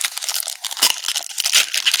Rizzo.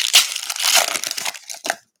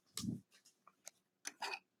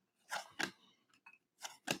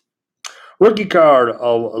 Rookie card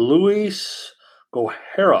of Luis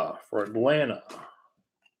Gohara for Atlanta.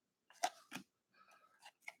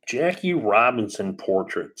 Jackie Robinson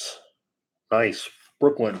portraits. Nice.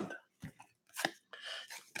 Brooklyn.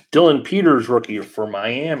 Dylan Peters rookie for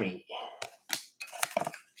Miami.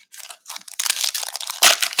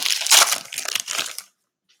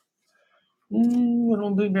 I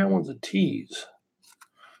don't think that one's a tease.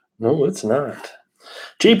 No, it's not.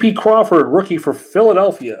 J.P. Crawford rookie for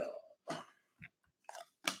Philadelphia.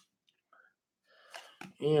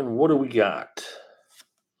 And what do we got?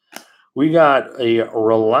 We got a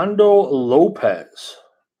Rolando Lopez.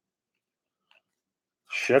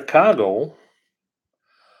 Chicago.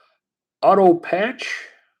 Auto patch,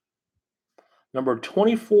 number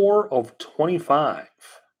 24 of 25.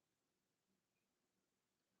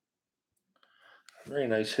 Very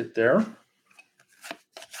nice hit there.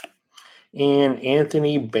 And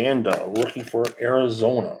Anthony Banda, rookie for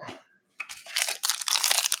Arizona.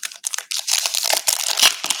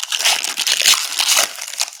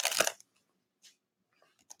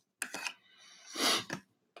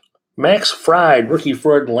 Max Fried, rookie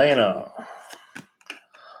for Atlanta.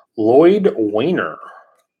 Lloyd Wayner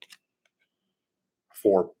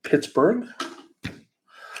for Pittsburgh.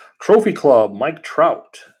 Trophy Club, Mike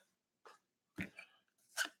Trout.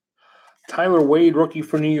 Tyler Wade, rookie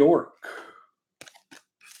for New York.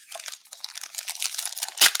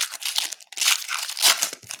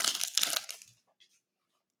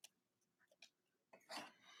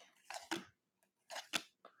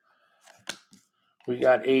 We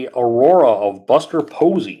got a Aurora of Buster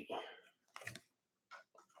Posey.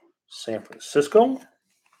 San Francisco.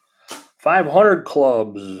 500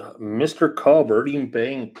 Clubs, Mr. Cub, Ernie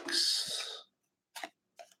Banks.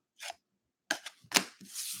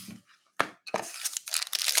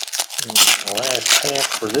 And the last pack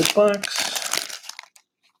for this box.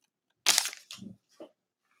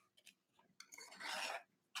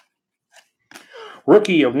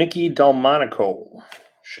 Rookie of Nicky Delmonico,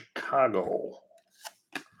 Chicago.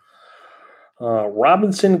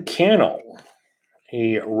 Robinson Cano,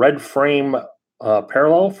 a red frame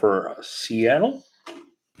parallel for Seattle.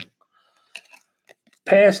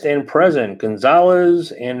 Past and present,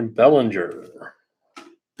 Gonzalez and Bellinger.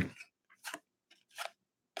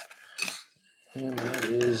 And that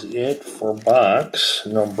is it for box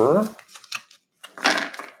number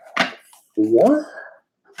 4.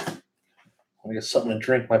 I get something to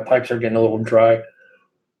drink. My pipes are getting a little dry.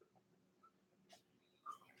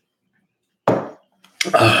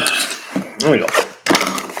 There we go.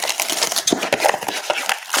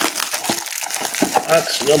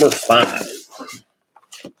 Box number 5.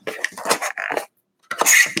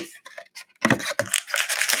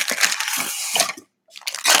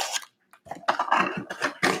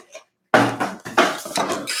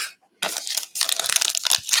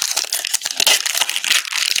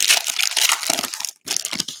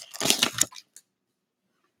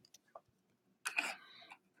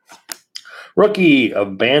 Rookie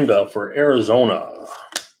of Banda for Arizona,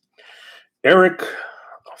 Eric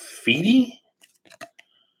Feedy.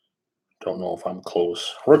 Don't know if I'm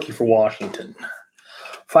close. Rookie for Washington.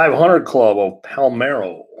 500 Club of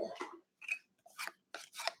Palmeiro.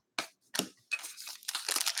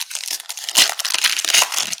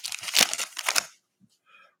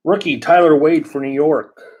 Rookie Tyler Wade for New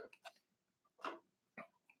York.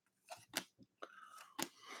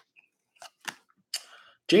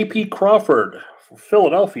 J.P. Crawford for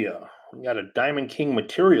Philadelphia. We got a Diamond King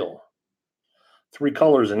material. 3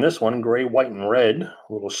 colors in this one, gray, white, and red. A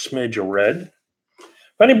little smidge of red.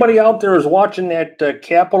 If anybody out there is watching that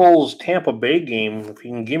Capitals Tampa Bay game, if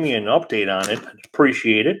you can give me an update on it, I'd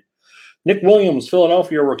appreciate it. Nick Williams,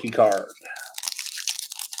 Philadelphia rookie card.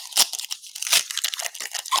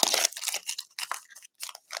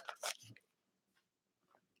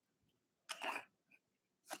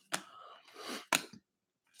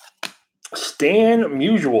 Stan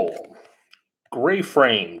Musial, gray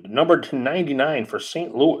framed, numbered to 99 for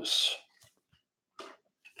St. Louis.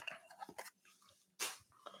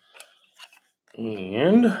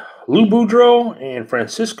 And Lou Boudreau and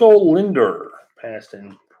Francisco Linder, past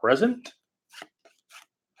and present.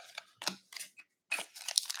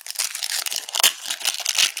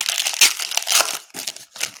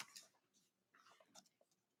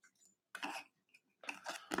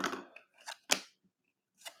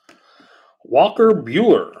 Walker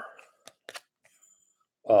Buehler,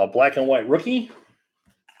 black and white rookie.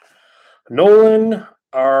 Nolan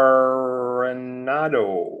Arenado.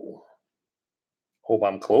 Hope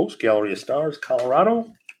I'm close. Gallery of Stars,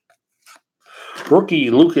 Colorado. Rookie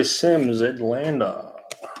Lucas Sims, Atlanta.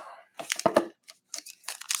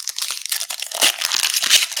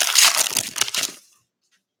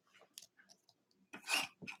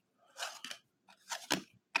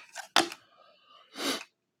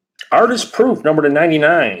 Artist Proof, number to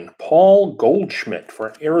 99, Paul Goldschmidt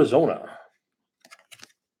for Arizona.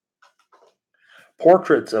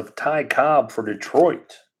 Portraits of Ty Cobb for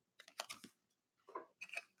Detroit.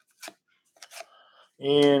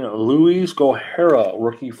 And Luis Gohara,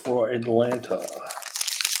 rookie for Atlanta.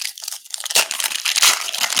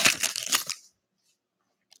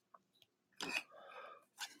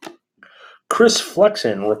 Chris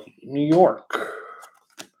Flexen, rookie, New York.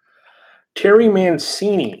 Terry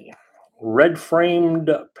Mancini, red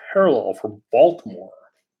framed parallel for Baltimore.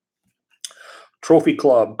 Trophy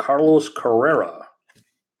Club, Carlos Carrera.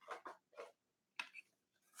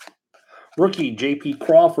 Rookie, J.P.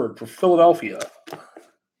 Crawford for Philadelphia.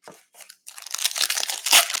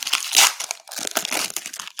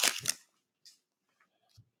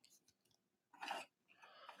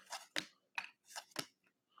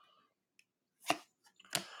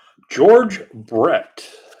 George Brett.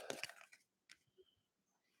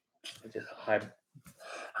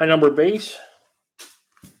 High number base.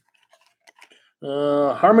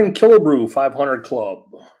 Harmon Killebrew, 500 Club.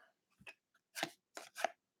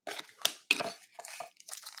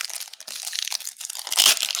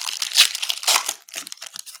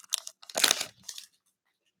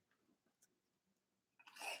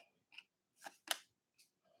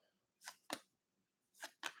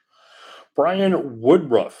 Brian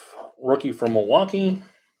Woodruff, rookie from Milwaukee.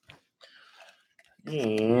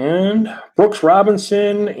 And Brooks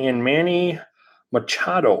Robinson and Manny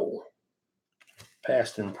Machado,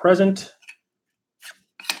 past and present.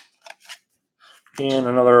 And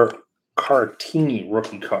another Cartini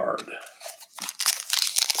rookie card.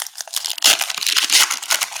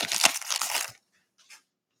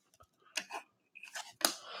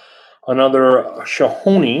 Another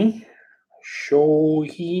Shohei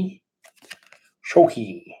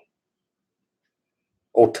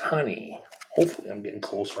Ohtani. Hopefully I'm getting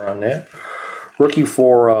closer on that. Rookie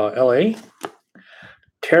for LA.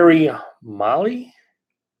 Terry Molly.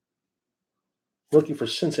 Rookie for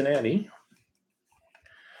Cincinnati.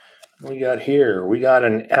 We got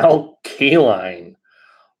an Al Kaline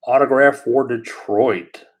autograph for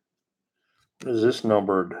Detroit. What is this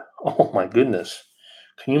numbered? Oh my goodness.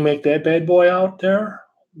 Can you make that bad boy out there?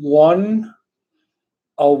 1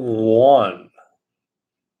 of 1.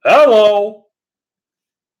 Hello.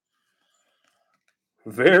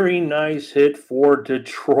 Very nice hit for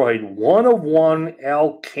Detroit. 1 of 1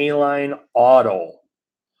 Al Kaline auto.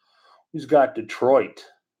 Who's got Detroit?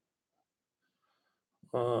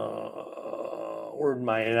 Where are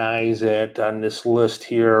my eyes at on this list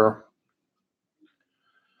here?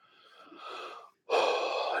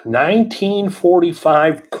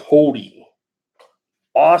 1945 Cody.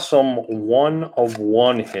 Awesome 1 of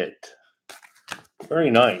 1 hit. Very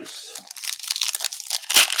nice.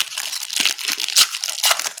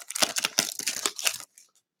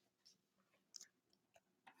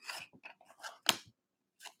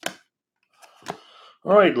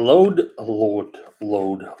 All right, Lloyd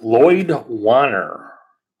Warner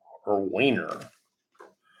or Wayner.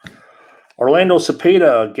 Orlando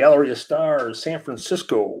Cepeda, Gallery of Stars, San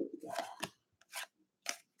Francisco.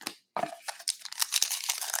 I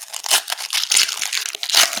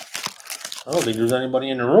don't think there's anybody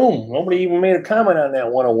in the room. Nobody even made a comment on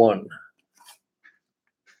that 101.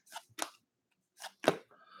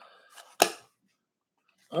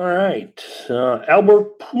 All right.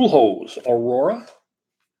 Albert Pujols, Aurora.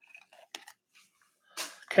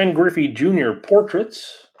 Ken Griffey Jr.,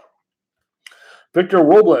 Portraits. Victor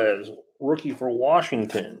Robles, rookie for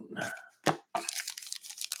Washington.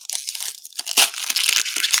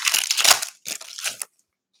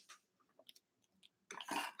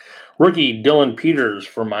 Rookie Dylan Peters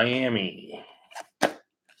for Miami.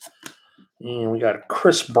 And we got a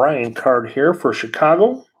Chris Bryant card here for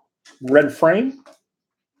Chicago. Red frame.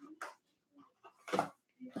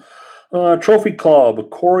 Trophy Club,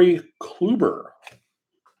 Corey Kluber.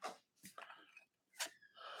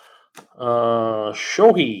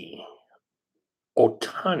 Shohei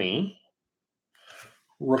Ohtani,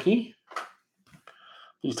 rookie.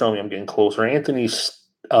 Please tell me I'm getting closer. Anthony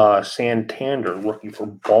Santander, rookie for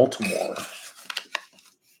Baltimore.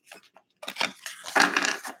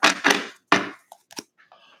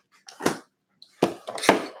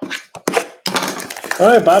 All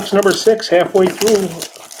right, box number 6, halfway through.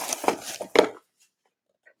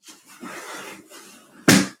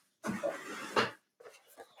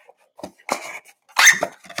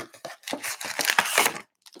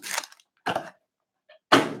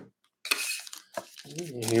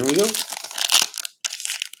 Here we go.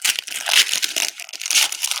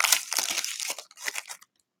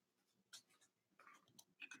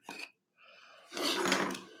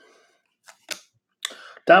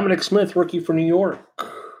 Dominic Smith, rookie for New York.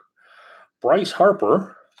 Bryce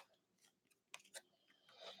Harper.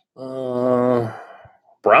 Brown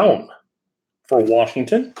for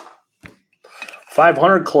Washington.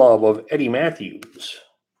 500 Club of Eddie Matthews.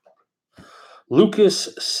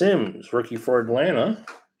 Lucas Sims, rookie for Atlanta.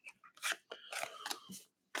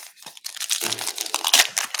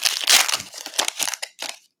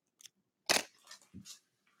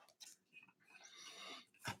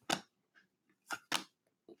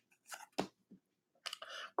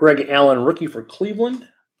 Greg Allen, rookie for Cleveland.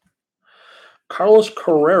 Carlos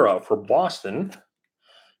Carrera for Boston.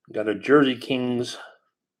 Got a Jersey Kings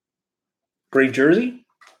gray jersey.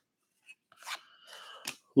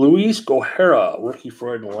 Luis Gohara, rookie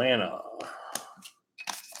for Atlanta.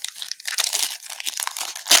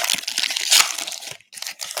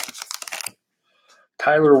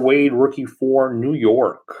 Tyler Wade, rookie for New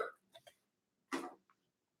York.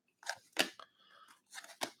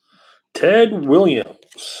 Ted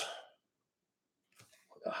Williams,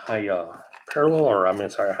 high parallel, or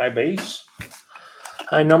high base.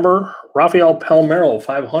 High number, Rafael Palmeiro,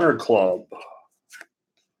 500 club.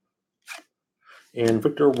 And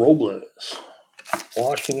Victor Robles,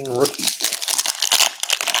 Washington rookie.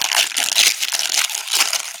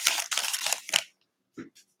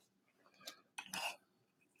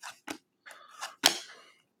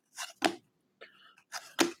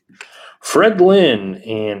 Fred Lynn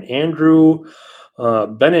and Andrew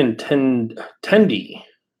Benintendi,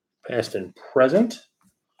 past and present.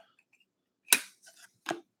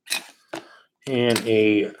 And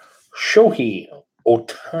a Shohei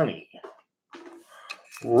Ohtani,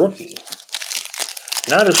 rookie.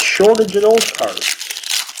 Not a shortage of those cards.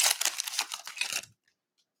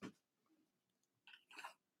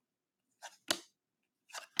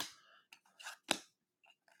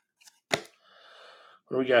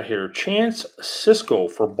 What do we got here? Chance Cisco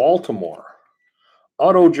for Baltimore.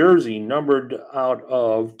 Auto jersey numbered out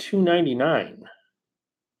of 299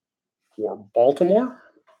 for Baltimore.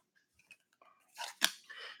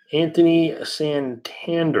 Anthony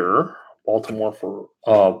Santander, Baltimore for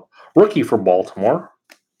rookie for Baltimore.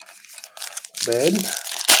 Bed.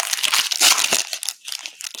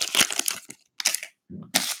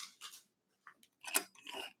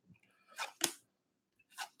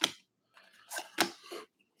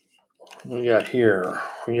 We got here.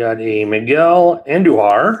 We got a Miguel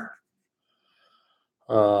Andujar,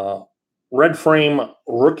 red frame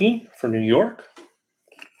rookie for New York.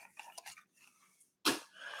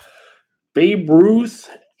 Babe Ruth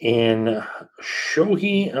and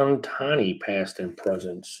Shohei Ohtani, past and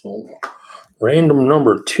present. So random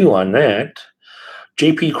number 2 on that.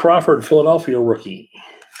 J.P. Crawford, Philadelphia rookie.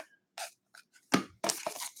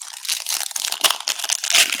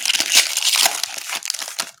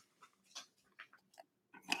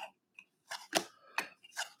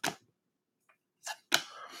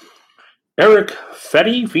 Eric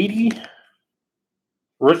Fetty,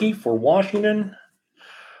 rookie for Washington.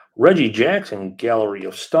 Reggie Jackson, Gallery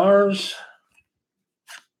of Stars.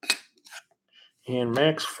 And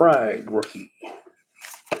Max Fried, rookie.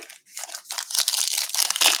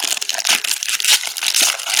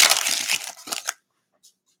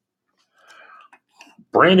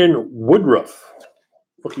 Brandon Woodruff,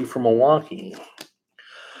 rookie for Milwaukee.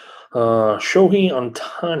 Shohei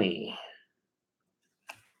Ohtani,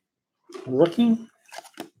 rookie.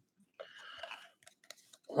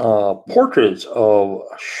 Portraits of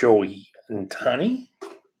Shohei Ohtani.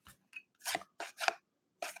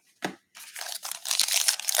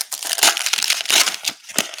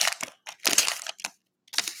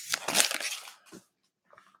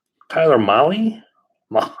 Tyler Mahle,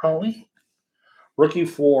 rookie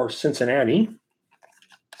for Cincinnati.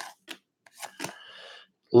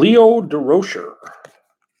 Leo DeRocher,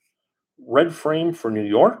 red frame for New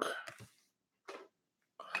York.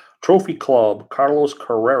 Trophy Club, Carlos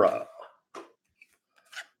Carrera.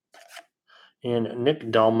 And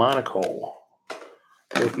Nick Delmonico,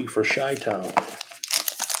 rookie for Chi-Town.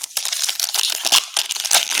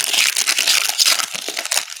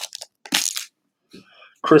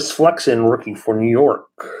 Chris Flexen, rookie for New York.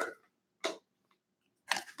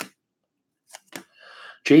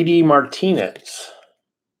 J.D. Martinez.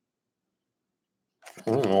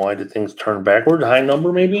 I don't know why did things turn backward. High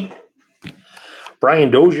number, maybe?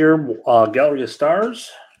 Brian Dozier, Gallery of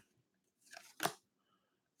Stars.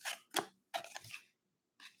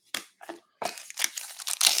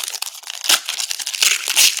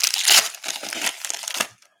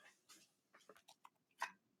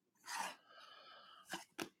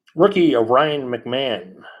 Rookie of Ryan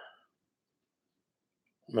McMahon.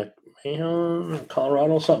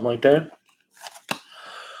 Colorado, something like that.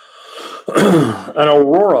 An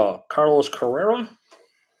Aurora, Carlos Carrera.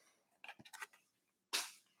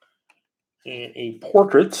 And a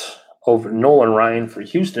portrait of Nolan Ryan for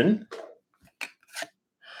Houston.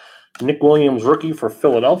 Nick Williams, rookie for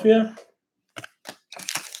Philadelphia.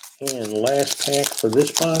 And last pack for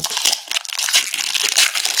this box.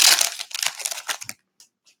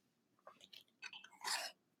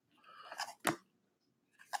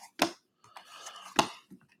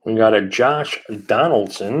 We got a Josh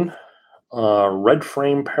Donaldson Red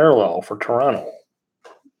frame parallel for Toronto.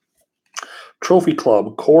 Trophy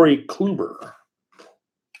Club, Corey Kluber.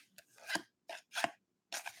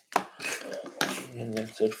 And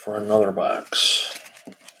that's it for another box.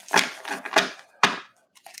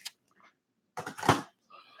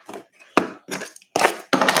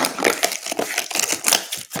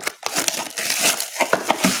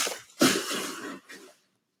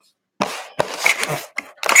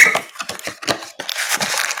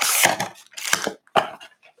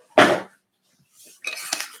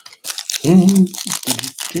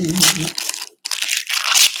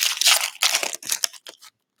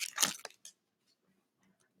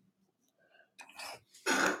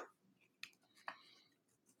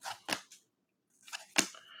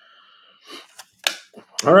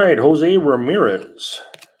 All right, Jose Ramirez,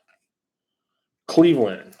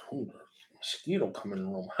 Cleveland. Ooh, mosquito coming in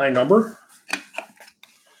the room. High number.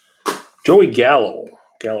 Joey Gallo,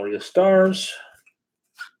 Gallery of Stars.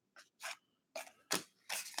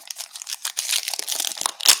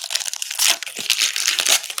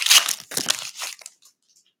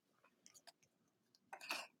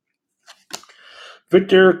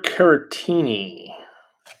 Victor Caratini,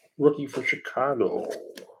 rookie for Chicago.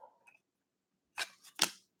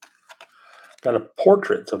 Got a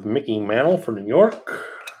portrait of Mickey Mantle for New York.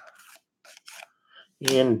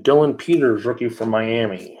 And Dylan Peters, rookie for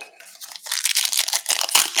Miami.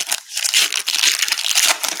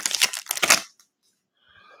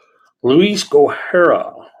 Luis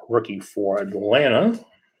Gohara, rookie for Atlanta.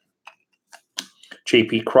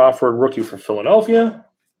 J.P. Crawford, rookie for Philadelphia.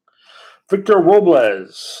 Victor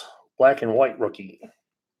Robles, black and white rookie.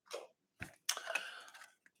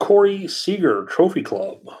 Corey Seager, Trophy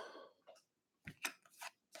Club.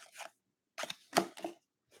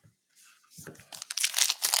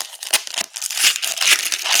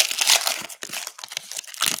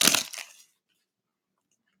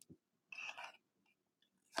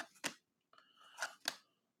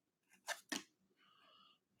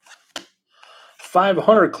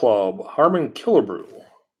 .500 Club, Harmon Killebrew.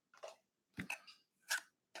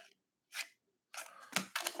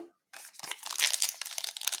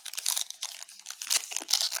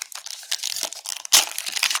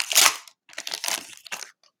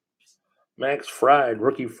 Max Fried,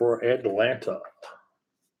 rookie for Atlanta.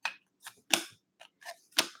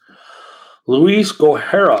 Luis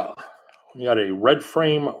Gohara, we got a red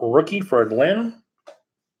frame rookie for Atlanta.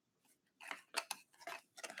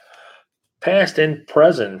 Past and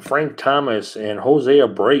present, Frank Thomas and Jose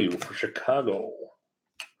Abreu for Chicago.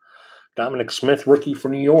 Dominic Smith, rookie for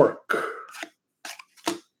New York.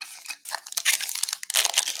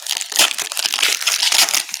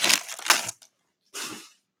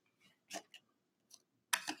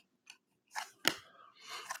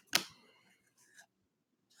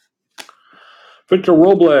 Victor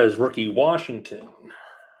Robles, rookie Washington.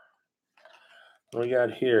 What we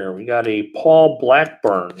got here? We got a Paul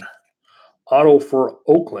Blackburn, auto for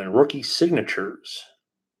Oakland, rookie signatures.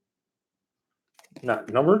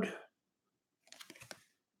 Not numbered.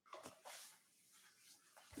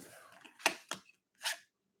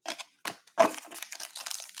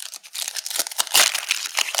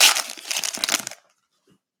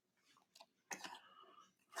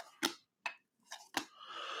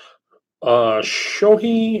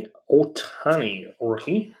 Shohei Ohtani,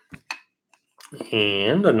 rookie.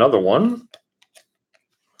 And another one.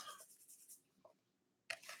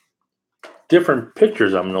 Different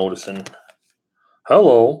pictures I'm noticing.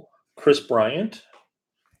 Hello, Chris Bryant,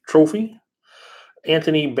 trophy.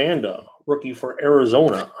 Anthony Banda, rookie for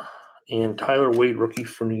Arizona. And Tyler Wade, rookie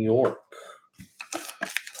for New York.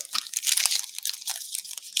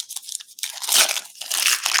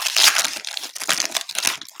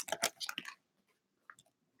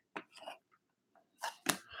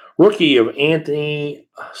 Rookie of Anthony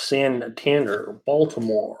Santander,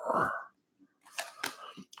 Baltimore.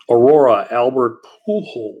 Aurora Albert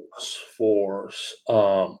Pujols for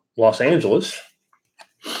Los Angeles.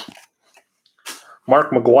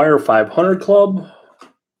 Mark McGwire 500 Club.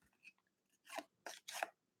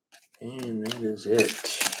 And that is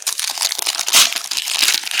it.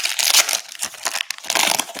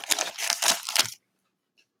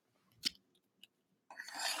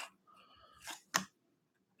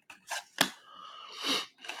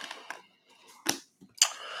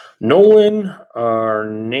 Nolan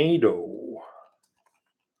Arenado,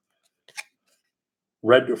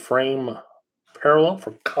 red frame parallel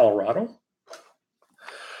for Colorado.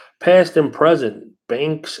 Past and present,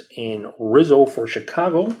 Banks and Rizzo for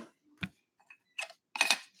Chicago.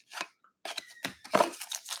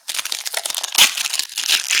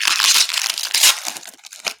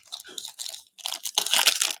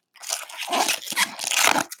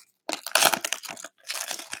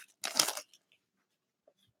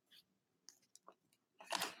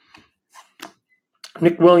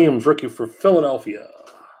 Nick Williams, rookie for Philadelphia.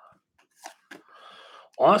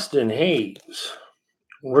 Austin Hayes,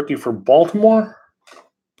 rookie for Baltimore.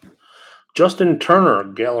 Justin Turner,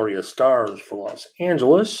 Gallery of Stars for Los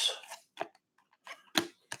Angeles.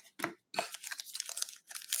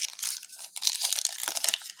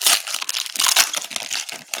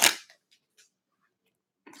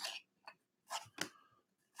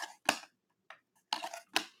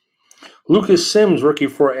 Lucas Sims, rookie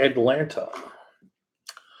for Atlanta.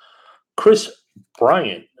 Chris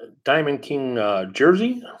Bryant, Diamond King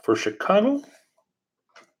jersey for Chicago.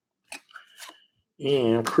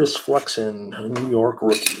 And Chris Flexen, New York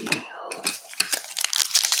rookie.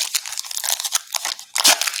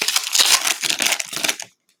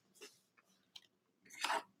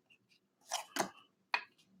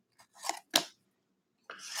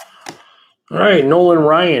 All right, Nolan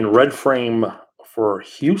Ryan, red frame for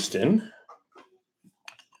Houston.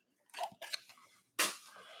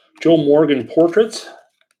 Joe Morgan portraits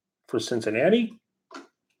for Cincinnati.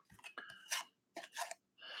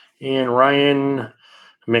 And Ryan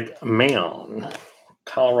McMahon,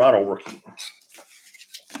 Colorado rookie.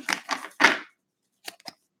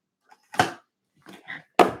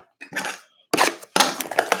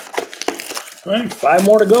 All right, 5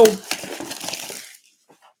 more to go.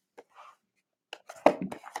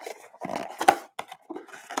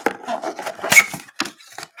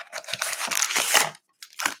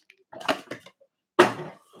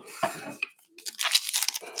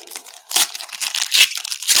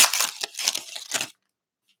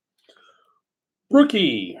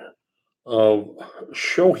 Rookie of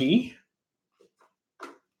Shohei.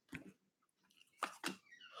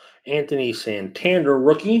 Anthony Santander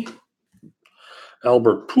rookie.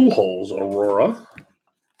 Albert Pujols Aurora.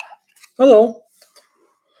 Hello.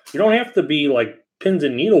 You don't have to be like pins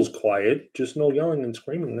and needles quiet. Just no yelling and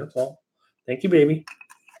screaming. That's all. Thank you, baby.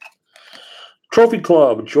 Trophy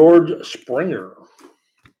Club, George Springer.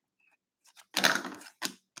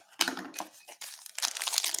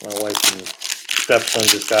 My wife and stepson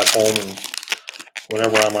just got home, and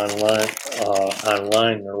whenever I'm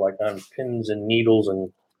online, they're like on pins and needles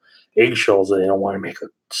and eggshells. They don't want to make a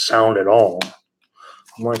sound at all.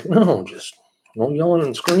 I'm like, no, just no yelling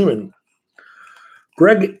and screaming.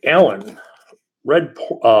 Greg Allen, red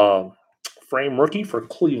frame rookie for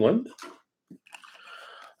Cleveland.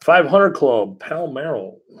 500 Club,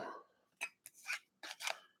 Palmeiro.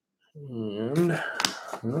 And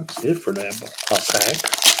that's it for that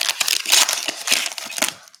pack.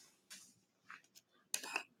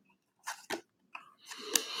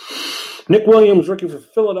 Nick Williams, rookie for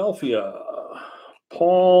Philadelphia.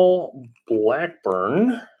 Paul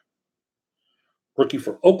Blackburn, rookie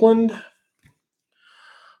for Oakland.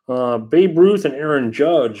 Babe Ruth and Aaron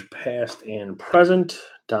Judge, past and present.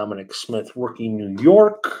 Dominic Smith, rookie, New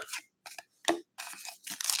York.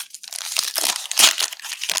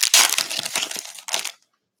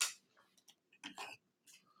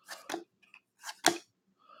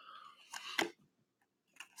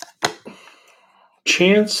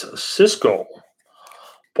 Chance Sisco,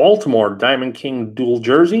 Baltimore, Diamond King dual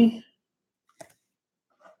jersey.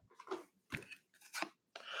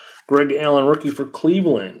 Greg Allen, rookie for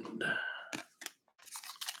Cleveland.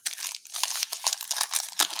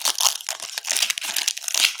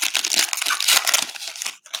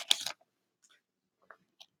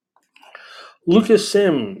 Lucas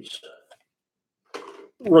Sims,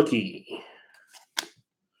 rookie.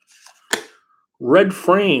 Red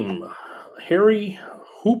frame, Harry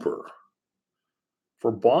Hooper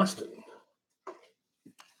for Boston.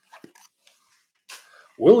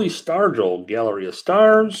 Willie Stargell, Gallery of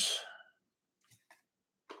Stars.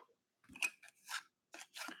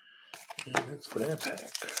 And that's for that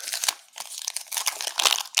pack.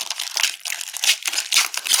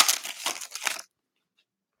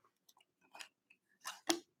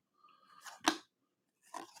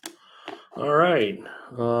 All right.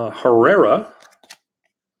 Herrera,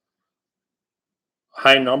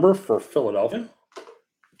 high number for Philadelphia.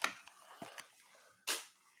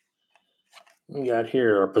 We got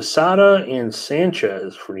here Posada and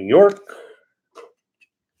Sanchez for New York.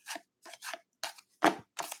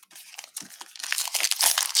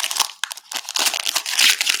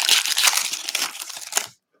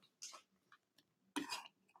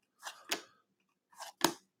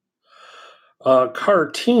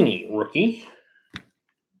 Cartini, rookie.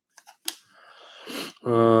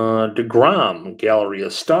 DeGrom, Gallery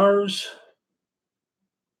of Stars.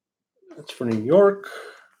 That's for New York.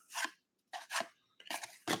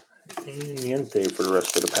 And Niente for the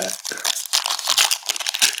rest of the pack.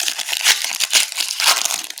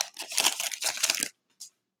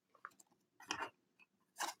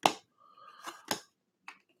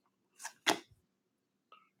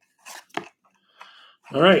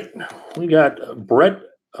 All right. We got Brett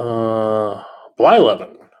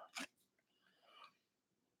Blyleven.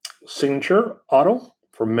 Signature auto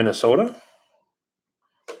from Minnesota.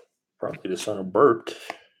 Probably the son of Bert.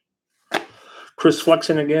 Chris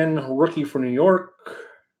Flexen again, rookie for New York.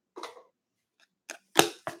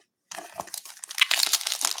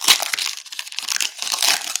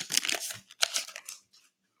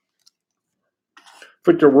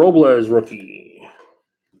 Victor Robles, rookie.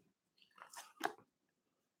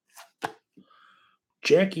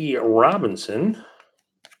 Jackie Robinson.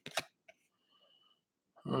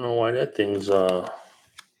 I don't know why that thing's turn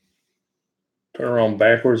around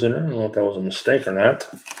backwards in it. I don't know if that was a mistake or not.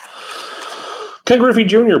 Ken Griffey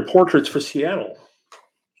Jr., portraits for Seattle.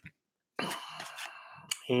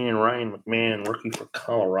 And Ryan McMahon, rookie for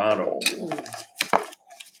Colorado.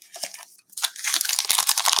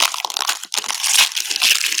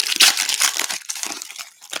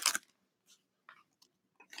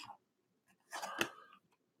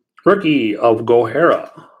 Rookie of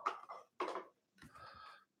Gohara.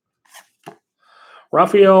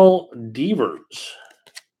 Rafael Devers.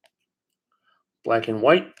 Black and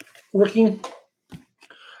white rookie.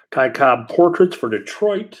 Ty Cobb portraits for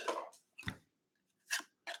Detroit.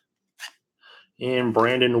 And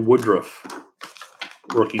Brandon Woodruff,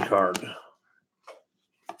 rookie card.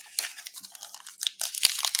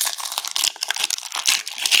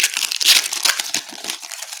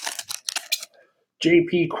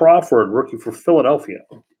 J.P. Crawford, rookie for Philadelphia.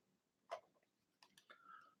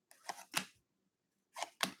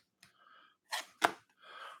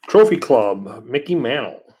 Trophy Club, Mickey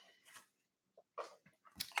Mantle.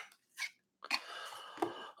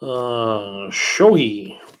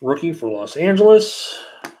 Shohei, rookie for Los Angeles.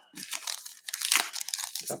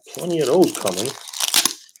 Got plenty of those coming.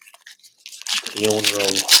 The owner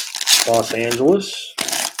of Los Angeles.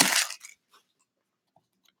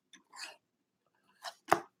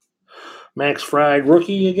 Max Fried,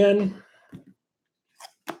 rookie again.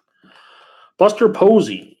 Buster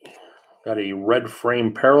Posey. Got a red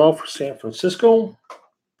frame parallel for San Francisco.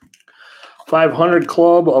 500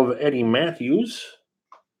 Club of Eddie Matthews.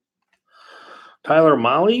 Tyler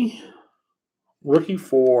Mahle, rookie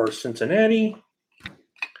for Cincinnati.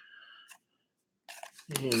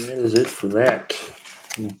 And that is it for that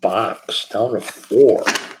box. Down to 4.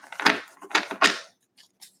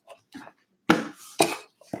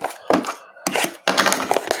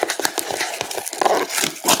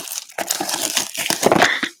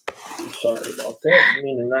 Sorry about that. I didn't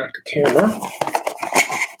mean to knock the camera.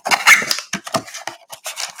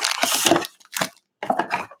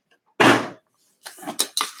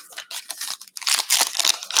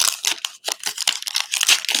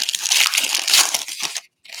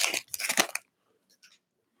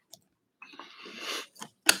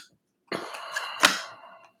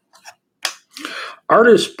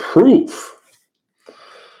 Artist Proof.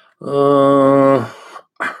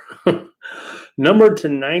 Number to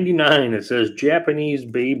 99. It says Japanese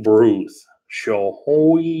Babe Ruth.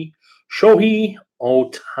 Shohei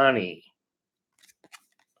Ohtani.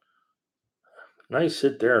 Nice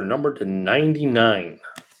hit there. Number to 99.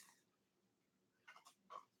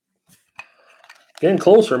 Getting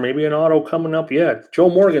closer. Maybe an auto coming up yet. Joe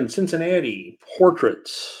Morgan, Cincinnati.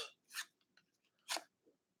 Portraits.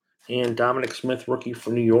 And Dominic Smith, rookie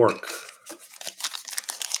for New York.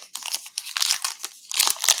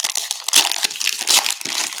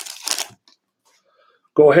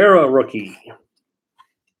 Gohara, rookie.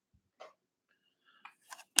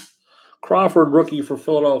 Crawford, rookie for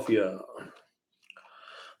Philadelphia.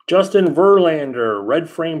 Justin Verlander, red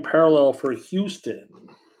frame parallel for Houston.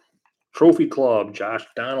 Trophy Club, Josh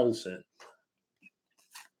Donaldson.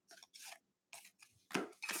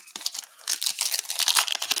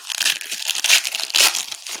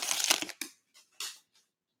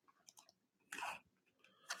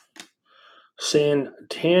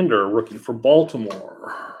 Santander, rookie for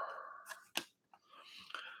Baltimore.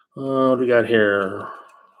 What do we got here?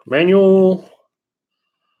 Manuel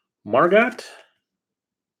Margot.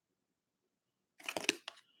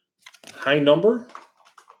 High number.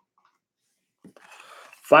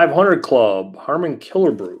 500 Club, Harmon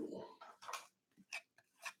Killebrew.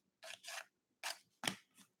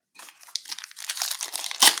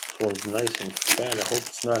 This one's nice and fat. I hope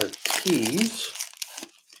it's not a tease.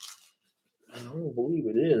 I don't believe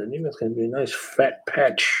it is. I think that's going to be a nice fat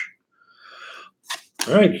patch.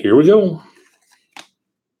 All right, here we go.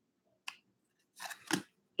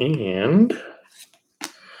 And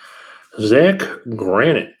Zach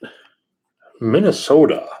Granite,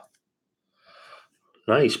 Minnesota.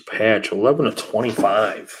 Nice patch, 11 of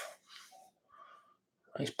 25.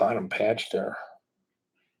 Nice bottom patch there.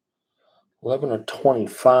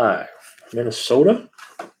 11/25. Minnesota.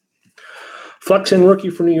 Flexen rookie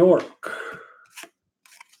for New York.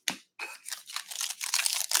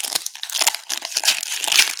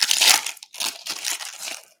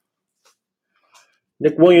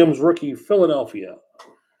 Nick Williams, rookie, Philadelphia.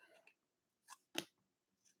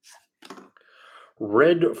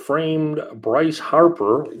 Red framed Bryce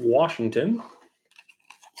Harper, Washington.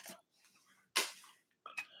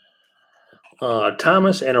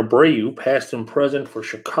 Thomas and Abreu, past and present for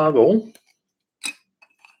Chicago.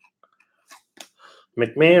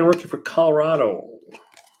 McMahon, rookie for Colorado.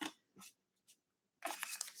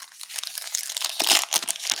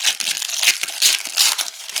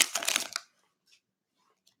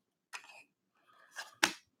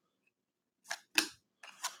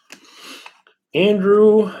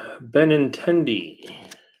 Andrew Benintendi.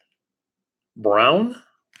 Brown,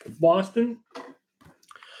 Boston.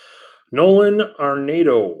 Nolan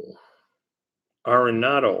Arenado,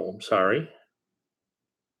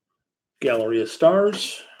 Gallery of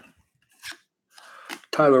Stars.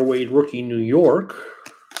 Tyler Wade, rookie, New York.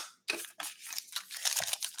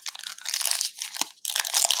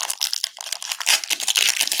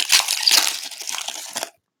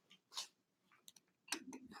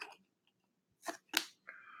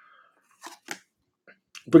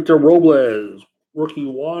 Victor Robles, rookie,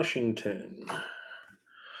 Washington.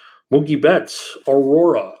 Mookie Betts,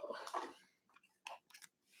 Aurora.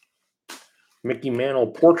 Mickey Mantle,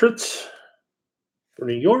 portraits for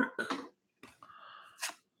New York.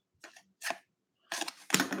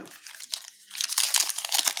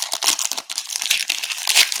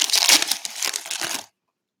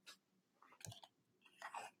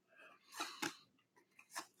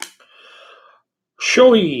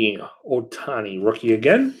 Shohei Ohtani, rookie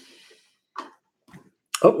again.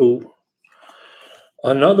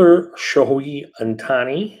 Another Shohei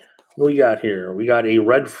Ohtani. What we got here? We got a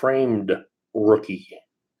red framed rookie.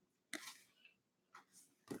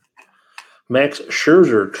 Max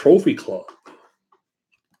Scherzer, Trophy Club.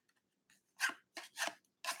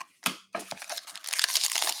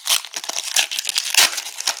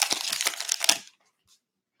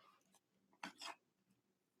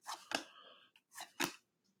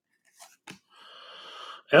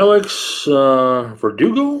 Alex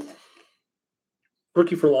Verdugo,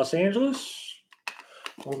 rookie for Los Angeles.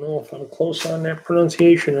 Don't know if I'm close on that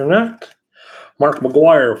pronunciation or not. Mark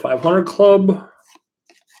McGwire, 500 Club.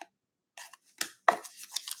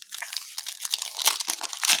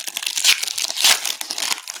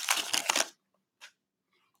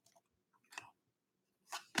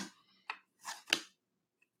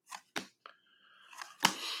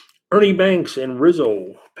 Ernie Banks and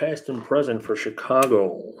Rizzo, past and present for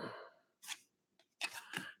Chicago.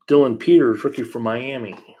 Dylan Peters, rookie for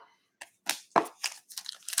Miami.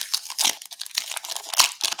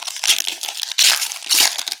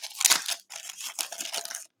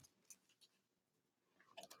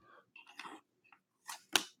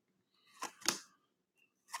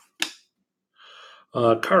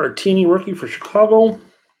 Caratini, rookie for Chicago. What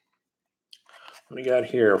do we got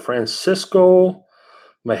here? Francisco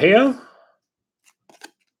Mejia.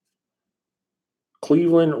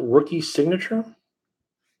 Cleveland rookie signature.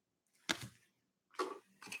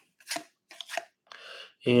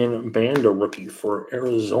 And Banda rookie for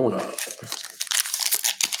Arizona.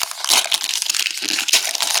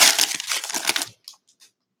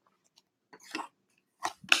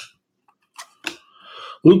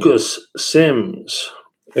 Lucas Sims,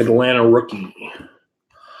 Atlanta rookie.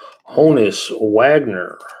 Honus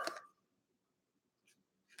Wagner.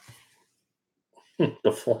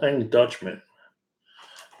 The Flying Dutchman.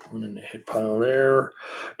 One in the hit pile there.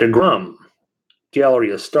 DeGrom,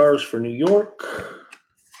 Gallery of Stars for New York.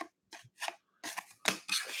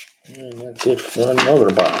 And that's it for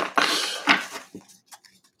another box.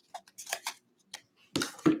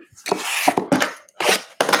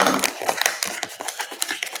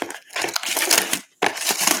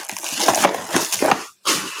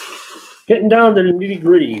 Getting down to the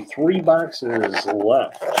nitty-gritty. 3 boxes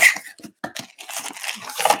left.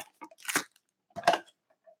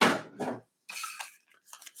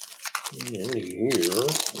 And here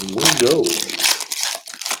we go.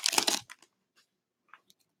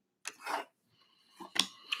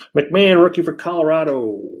 McMahon, rookie for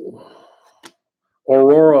Colorado.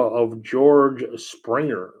 Aurora of George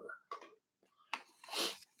Springer.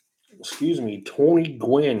 Tony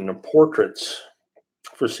Gwynn, portraits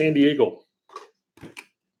for San Diego.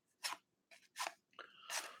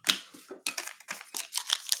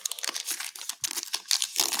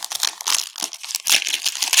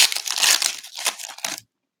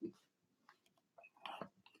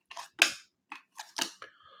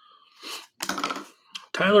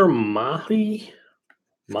 Tyler Mahle,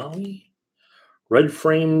 red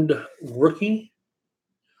framed rookie.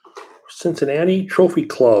 Cincinnati Trophy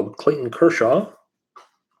Club, Clayton Kershaw.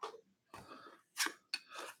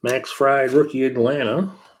 Max Fried rookie,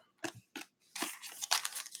 Atlanta.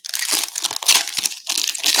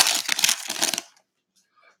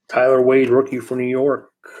 Tyler Wade rookie for New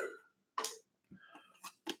York.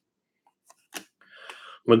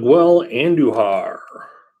 Miguel Andujar,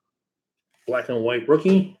 black and white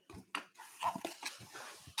rookie.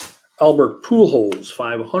 Albert Pujols,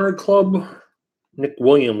 500 Club. Nick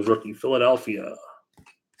Williams, rookie, Philadelphia.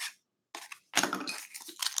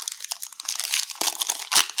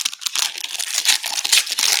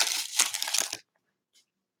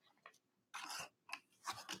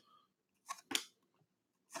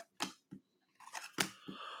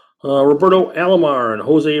 Roberto Alomar and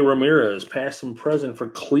Jose Ramirez, past and present for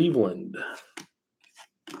Cleveland.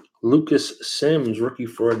 Lucas Sims, rookie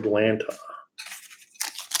for Atlanta.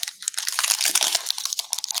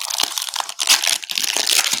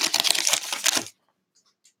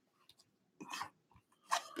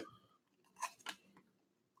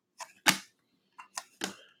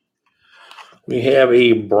 We have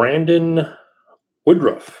a Brandon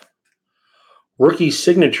Woodruff, rookie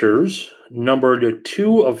signatures, numbered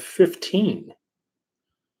 2/15.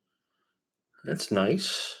 That's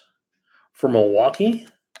nice. For Milwaukee.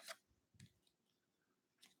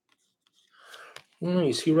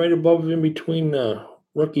 You see right above, in between the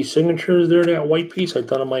rookie signatures there, that white piece? I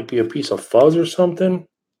thought it might be a piece of fuzz or something.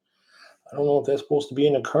 I don't know if that's supposed to be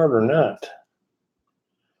in the card or not.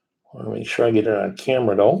 I want to make sure I get it on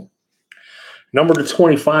camera, though. Number to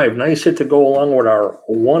 25. Nice hit to go along with our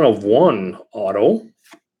 1/1 auto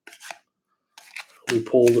we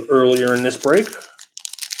pulled earlier in this break.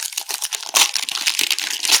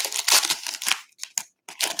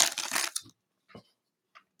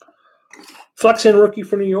 Flexen rookie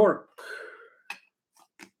for New York.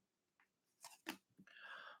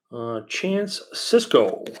 Chance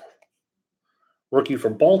Cisco, rookie for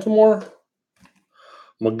Baltimore.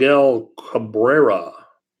 Miguel Cabrera,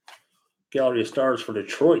 Gallery of Stars for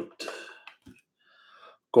Detroit.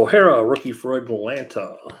 Gohara, rookie for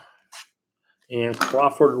Atlanta. And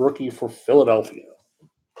Crawford, rookie for Philadelphia.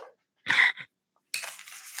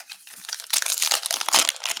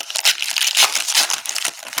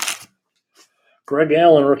 Greg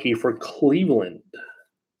Allen, rookie for Cleveland.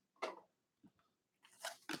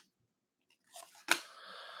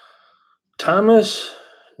 Thomas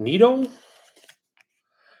Nido,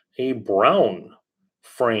 a brown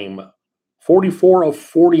frame,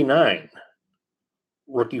 44/49.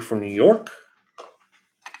 Rookie from New York.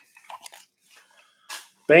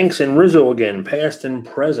 Banks and Rizzo again, past and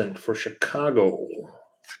present for Chicago.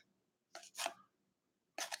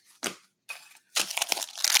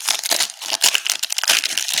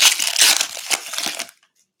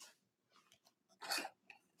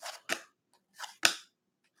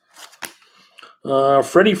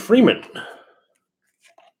 Freddie Freeman. I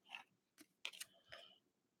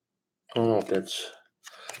don't know if that's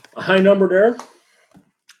a high number there.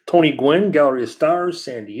 Tony Gwynn, Gallery of Stars,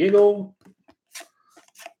 San Diego.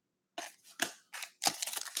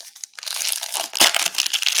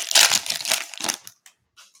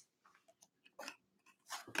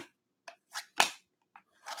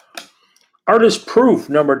 Artist Proof,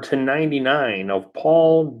 number 299 of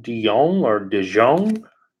Paul DeJong or DeJong.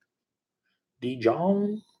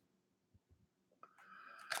 DeJong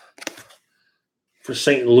for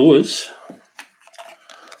St. Louis.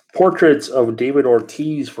 Portraits of David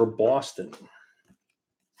Ortiz for Boston.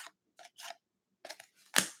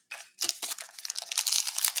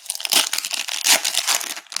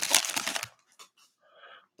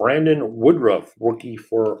 Brandon Woodruff, rookie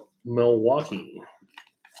for Milwaukee.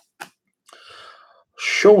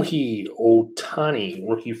 Shohei Ohtani,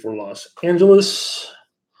 rookie for Los Angeles.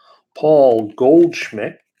 Paul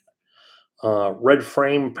Goldschmidt, red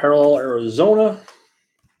frame, parallel, Arizona.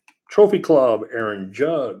 Trophy Club, Aaron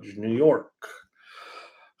Judge, New York.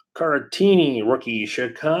 Caratini, rookie,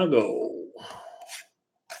 Chicago.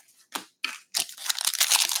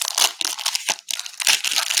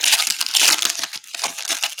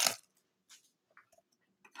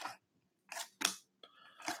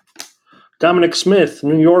 Dominic Smith,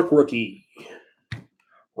 New York rookie.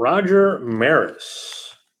 Roger Maris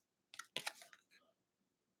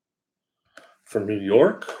from New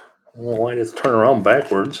York. I don't know why it's turn around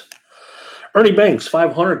backwards. Ernie Banks,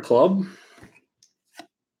 500 Club.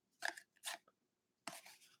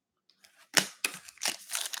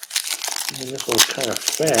 And this one's kind of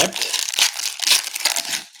fat.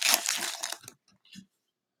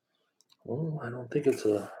 Well, I don't think it's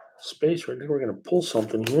a space right there. We're going to pull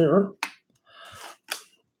something here.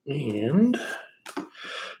 And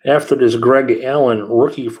after this Greg Allen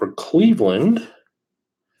rookie for Cleveland,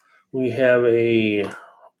 we have a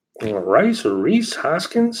Reese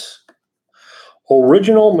Hoskins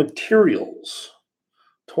original materials,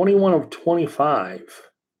 21 of 25.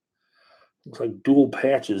 Looks like dual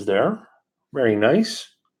patches there. Very nice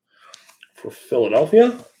for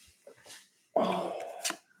Philadelphia. Oh.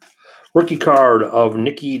 Rookie card of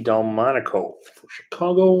Nicky Delmonico for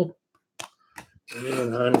Chicago.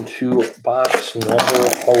 And on to box number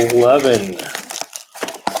 11.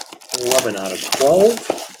 11 out of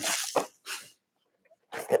 12.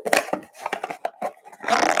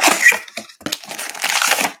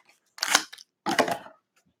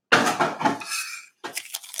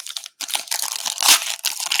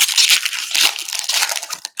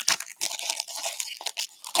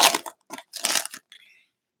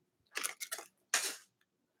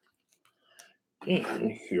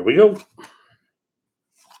 And here we go.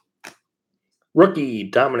 Rookie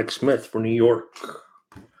Dominic Smith for New York.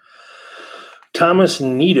 Thomas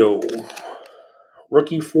Nido,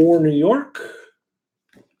 rookie for New York.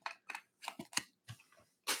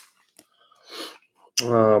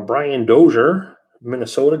 Brian Dozier,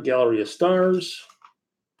 Minnesota, Gallery of Stars.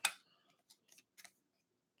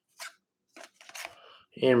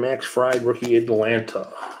 And Max Fried, rookie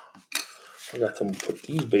Atlanta. I got to put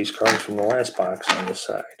these base cards from the last box on the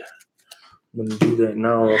side. I'm going to do that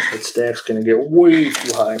now, or else that stack's going to get way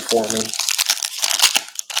too high for me.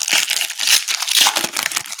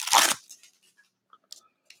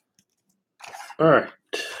 All right.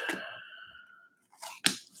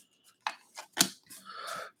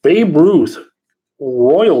 Babe Ruth,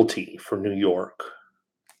 royalty for New York.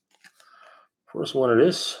 First one of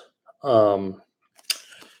this.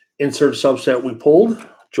 Insert subset we pulled.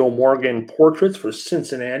 Joe Morgan portraits for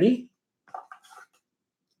Cincinnati.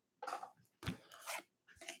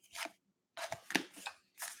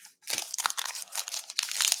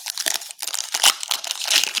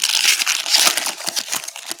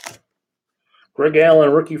 Greg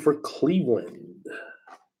Allen, rookie for Cleveland.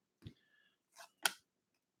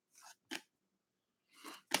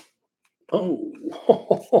 Oh,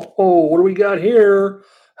 what do we got here?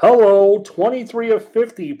 Hello, 23 of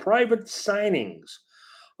 50 private signings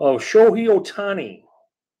of Shohei Ohtani.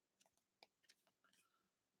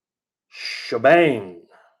 Shebang.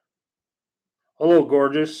 Hello,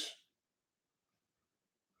 gorgeous.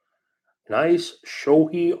 Nice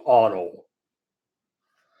Shohei auto.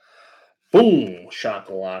 Boom,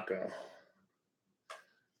 shakalaka.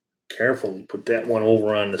 Carefully put that one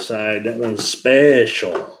over on the side. That one's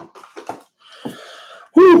special.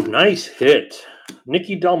 Whew, nice hit.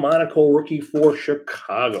 Nicky Delmonico, rookie for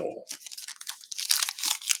Chicago.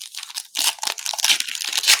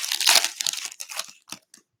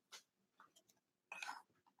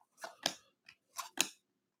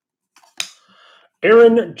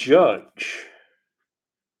 Aaron Judge.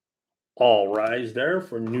 All rise there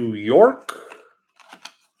for New York.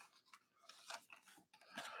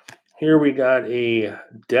 Here we got a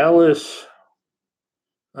Dallas,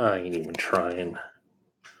 I ain't even trying,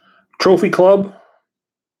 Trophy Club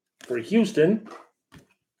for Houston.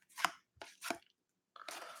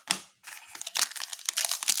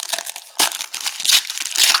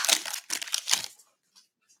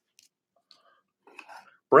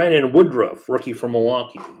 Brandon Woodruff, rookie for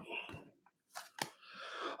Milwaukee.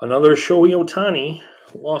 Another Shohei Ohtani,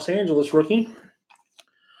 Los Angeles rookie.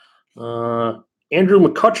 Andrew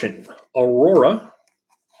McCutchen, Aurora.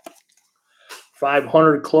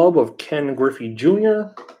 500 Club of Ken Griffey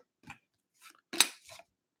Jr.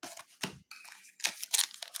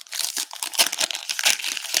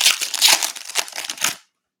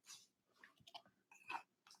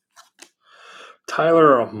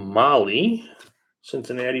 Tyler Mahle,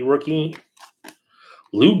 Cincinnati rookie.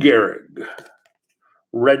 Lou Gehrig,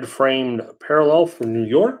 red framed parallel for New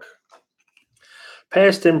York.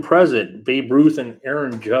 Past and present, Babe Ruth and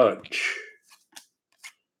Aaron Judge.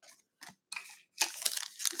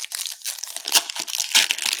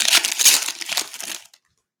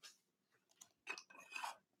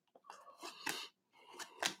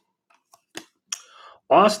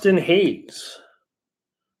 Austin Hayes,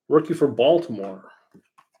 rookie for Baltimore.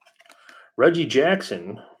 Reggie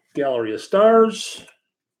Jackson, Gallery of Stars.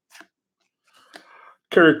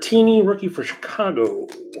 Caratini, rookie for Chicago.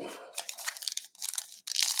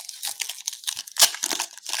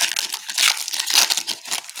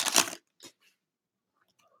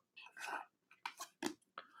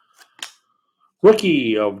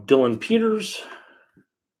 Rookie of Dylan Peters.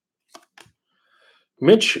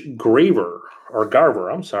 Mitch Garver,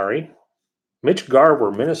 I'm sorry. Mitch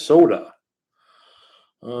Garver, Minnesota.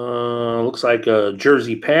 Looks like a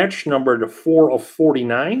jersey patch, numbered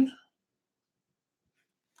 4/49.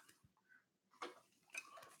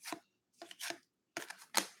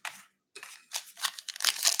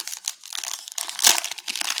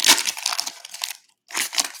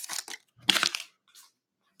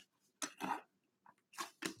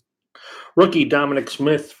 Rookie Dominic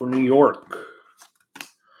Smith for New York.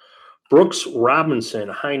 Brooks Robinson,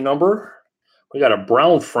 high number. We got a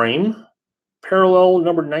brown frame. Parallel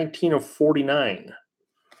number 19/49.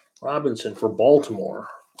 Robinson for Baltimore.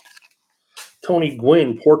 Tony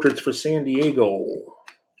Gwynn, portraits for San Diego.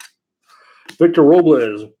 Victor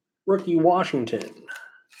Robles, rookie Washington.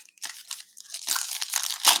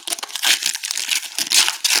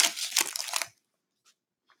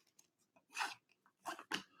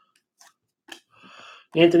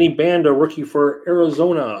 Anthony Banda, rookie for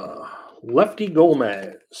Arizona. Lefty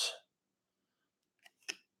Gomez.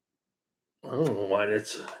 I don't know why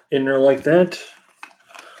that's in there like that.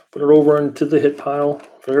 Put it over into the hit pile.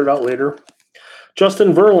 Figure it out later.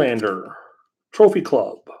 Justin Verlander, Trophy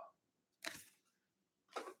Club.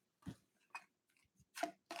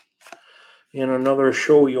 And another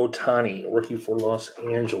Shohei Ohtani, rookie for Los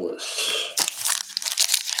Angeles.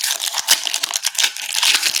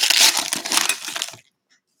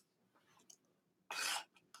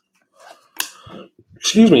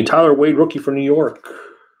 Excuse me, Tyler Wade, rookie for New York.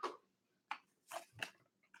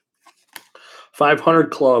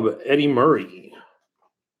 500 Club, Eddie Murray.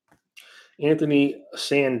 Anthony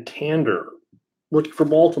Santander, rookie for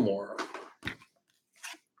Baltimore.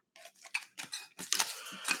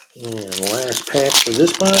 And last pack for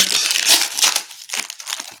this box.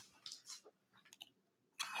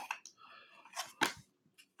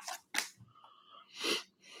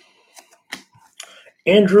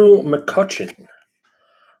 Andrew McCutchen,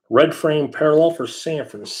 red frame parallel for San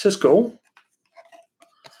Francisco.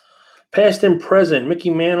 Past and present, Mickey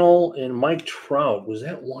Mantle and Mike Trout. Was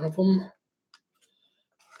that one of them?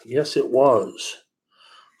 Yes, it was.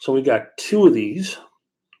 So we got two of these.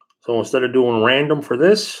 So instead of doing random for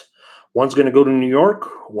this, one's going to go to New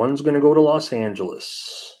York, one's going to go to Los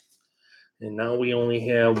Angeles. And now we only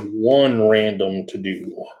have one random to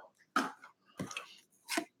do.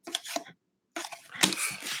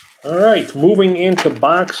 All right, moving into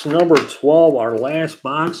box number 12, our last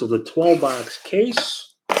box of the 12-box case.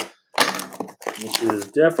 This has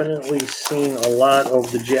definitely seen a lot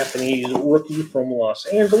of the Japanese rookie from Los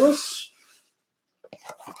Angeles.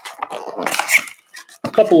 A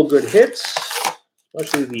couple of good hits,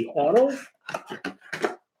 especially the auto.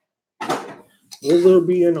 Will there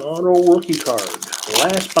be an auto rookie card?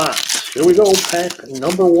 Last box. Here we go, pack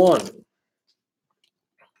number 1.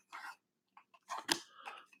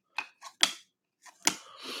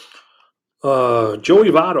 Joey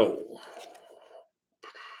Votto.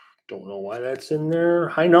 Don't know why that's in there.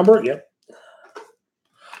 High number? Yep.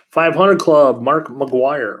 500 Club, Mark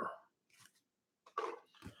McGwire.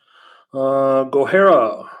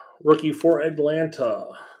 Gohara, rookie for Atlanta.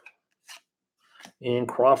 And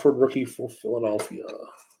Crawford, rookie for Philadelphia.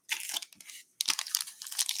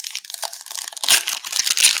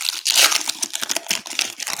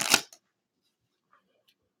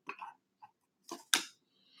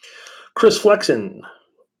 Chris Flexen,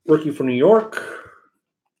 rookie for New York.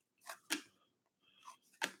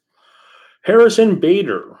 Harrison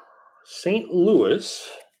Bader, St. Louis.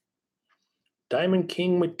 Diamond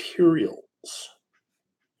King Materials.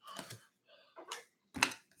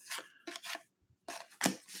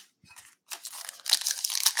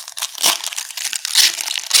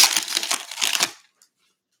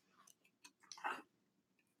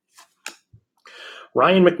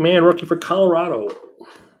 Ryan McMahon, rookie for Colorado.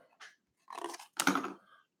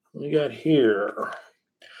 We got here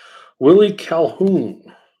Willie Calhoun,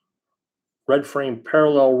 red frame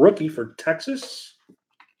parallel rookie for Texas.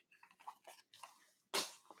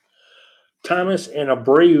 Thomas and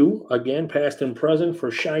Abreu, again, past and present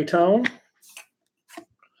for Chi-Town.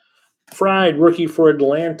 Fried, rookie for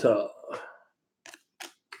Atlanta.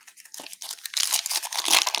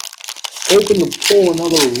 Open to pull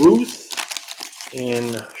another Ruth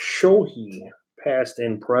and Shohei, past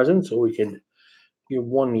and present, so we can give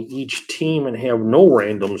one to each team and have no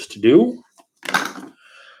randoms to do.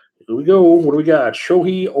 Here we go. What do we got?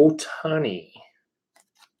 Shohei Ohtani.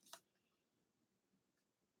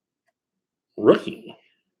 Rookie.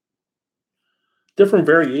 Different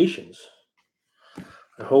variations.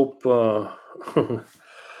 I hope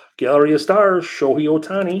Gallery of Stars, Shohei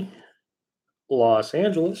Ohtani, Los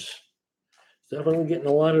Angeles. Definitely getting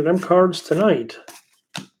a lot of them cards tonight.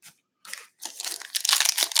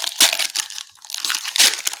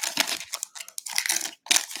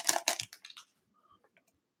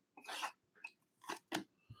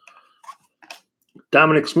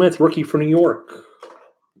 Dominic Smith, rookie for New York.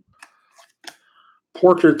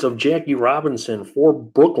 Portraits of Jackie Robinson for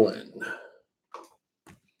Brooklyn.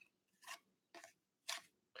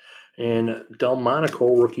 And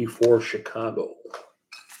Delmonico, rookie for Chicago.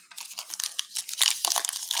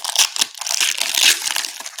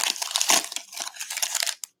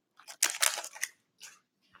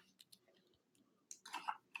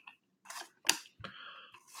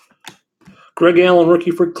 Greg Allen,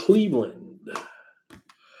 rookie for Cleveland.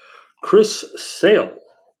 Chris Sale,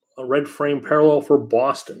 a red frame parallel for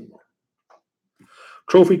Boston.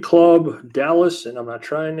 Trophy Club, Dallas, and I'm not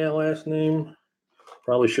trying that last name.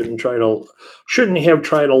 Probably shouldn't have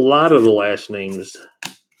tried a lot of the last names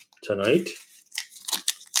tonight.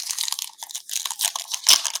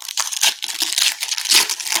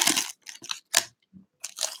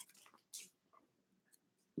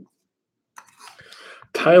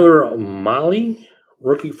 Tyler Mahle,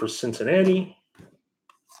 rookie for Cincinnati.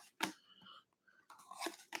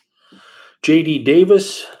 J.D.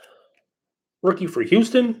 Davis, rookie for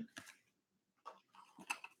Houston.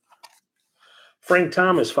 Frank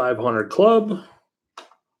Thomas, 500 Club.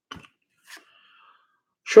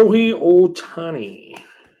 Shohei Ohtani,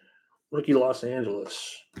 rookie Los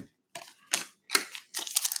Angeles.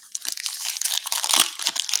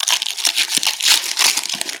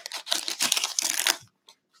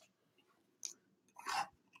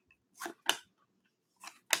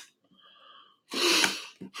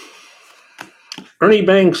 Ernie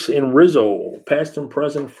Banks and Rizzo, past and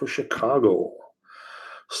present for Chicago.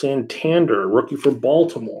 Santander, rookie for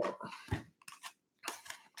Baltimore.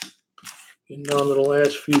 Getting down to the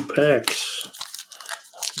last few packs.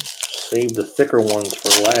 Save the thicker ones for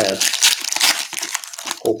last.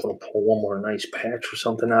 Hoping to pull one more nice patch or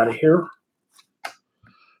something out of here.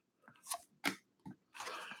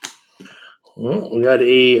 Well, we got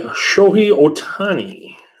a Shohei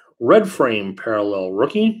Ohtani, red frame parallel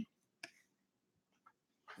rookie.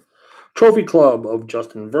 Trophy Club of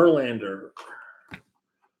Justin Verlander.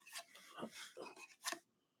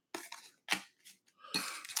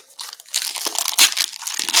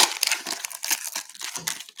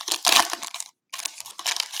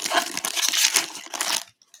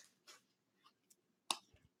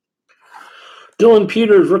 Dylan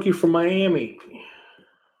Peters, rookie from Miami.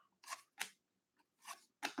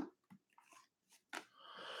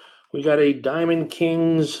 We got a Diamond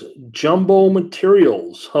Kings Jumbo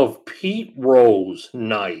Materials of Pete Rose.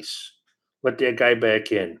 Nice. Let that guy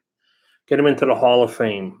back in. Get him into the Hall of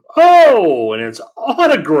Fame. Oh, and it's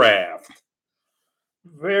autographed.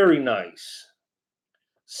 Very nice.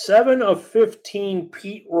 7/15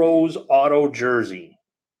 Pete Rose auto jersey.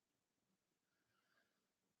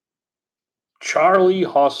 Charlie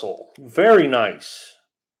Hustle. Very nice.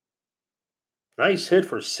 Nice hit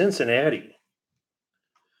for Cincinnati.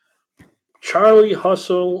 Charlie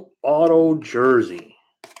Hustle auto jersey.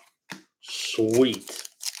 Sweet.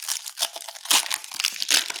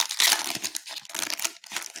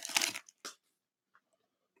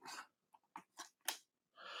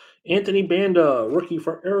 Anthony Banda, rookie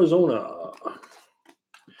for Arizona.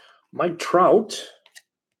 Mike Trout.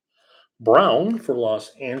 Brown for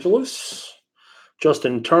Los Angeles.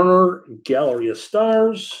 Justin Turner, Gallery of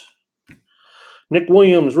Stars. Nick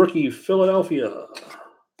Williams, rookie, Philadelphia.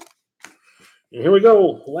 And here we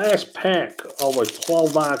go. Last pack of a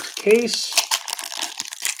 12-box case.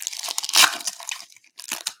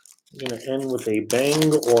 I'm going to end with a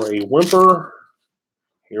bang or a whimper.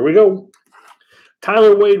 Here we go.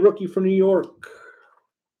 Tyler Wade, rookie for New York.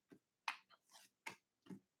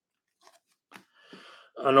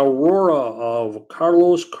 An Aurora of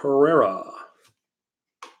Carlos Carrera.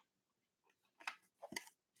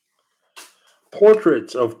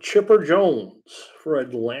 Portraits of Chipper Jones for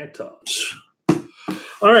Atlanta.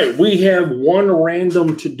 All right, we have one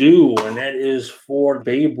random to do, and that is for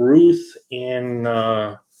Babe Ruth and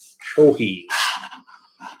Shohei.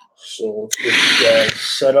 So let's get you guys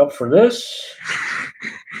set up for this.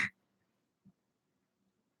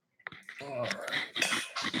 All right.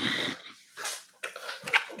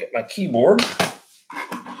 Get my keyboard.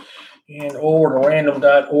 And over to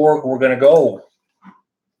random.org, we're going to go.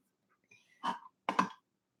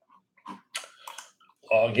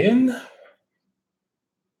 Log in.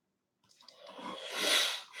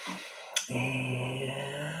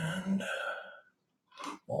 And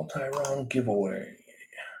multi-round giveaway.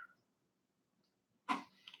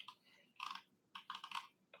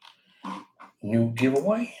 New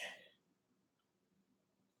giveaway.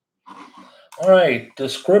 All right,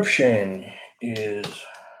 description is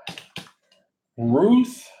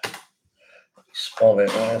Ruth. Spell that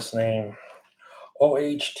last name.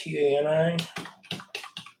 Ohtani.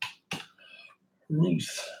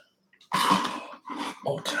 Ruth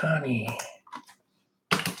Ohtani.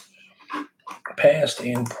 Past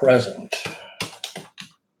and present.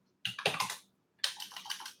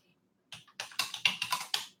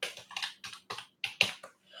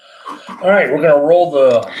 All right, we're going to roll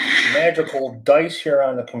the magical dice here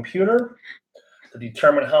on the computer to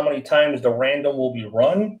determine how many times the random will be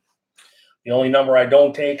run. The only number I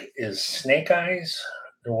don't take is snake eyes.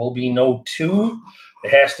 There will be no 2.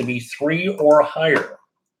 It has to be 3 or higher.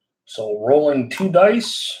 So rolling 2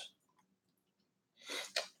 dice.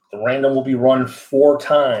 The random will be run 4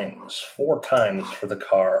 times. 4 times for the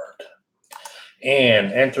card.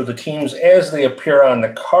 And enter the teams as they appear on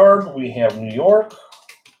the card. We have New York.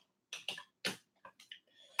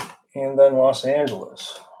 And then Los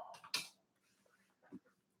Angeles.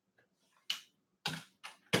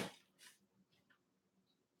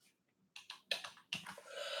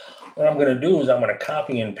 What I'm going to do is I'm going to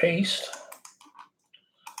copy and paste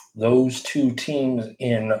those 2 teams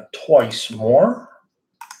in twice more.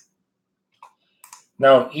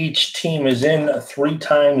 Now each team is in 3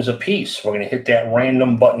 times apiece. We're going to hit that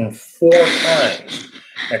random button 4 times.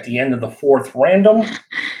 At the end of the 4th random,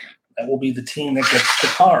 that will be the team that gets the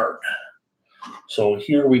card. So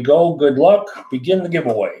here we go. Good luck. Begin the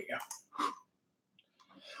giveaway.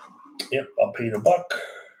 Yep, I'll pay the buck.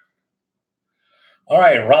 All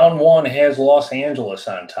right, round 1 has Los Angeles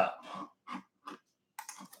on top.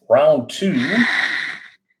 Round 2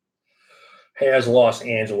 has Los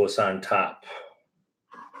Angeles on top.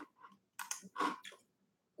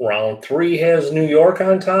 Round 3 has New York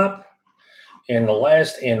on top. And the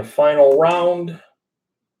last and final round,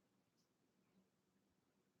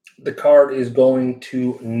 the card is going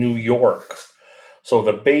to New York. So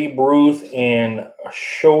the Babe Ruth and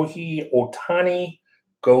Shohei Ohtani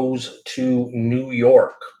goes to New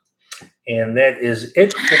York. And that is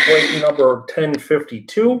it for break number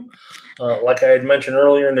 1052. Like I had mentioned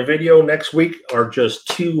earlier in the video, next week are just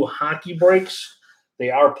 2 hockey breaks.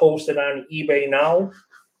 They are posted on eBay now.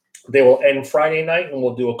 They will end Friday night, and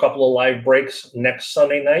we'll do a couple of live breaks next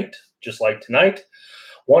Sunday night, just like tonight.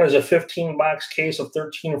 One is a 15-box case of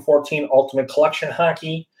 13-14 Ultimate Collection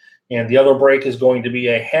hockey, and the other break is going to be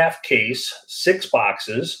a half case, 6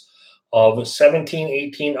 boxes, of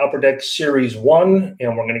 17-18 Upper Deck Series 1,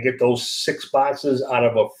 and we're going to get those 6 boxes out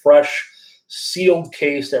of a fresh, sealed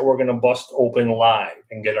case that we're going to bust open live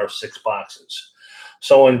and get our 6 boxes.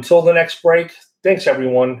 So until the next break, thanks,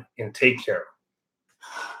 everyone, and take care.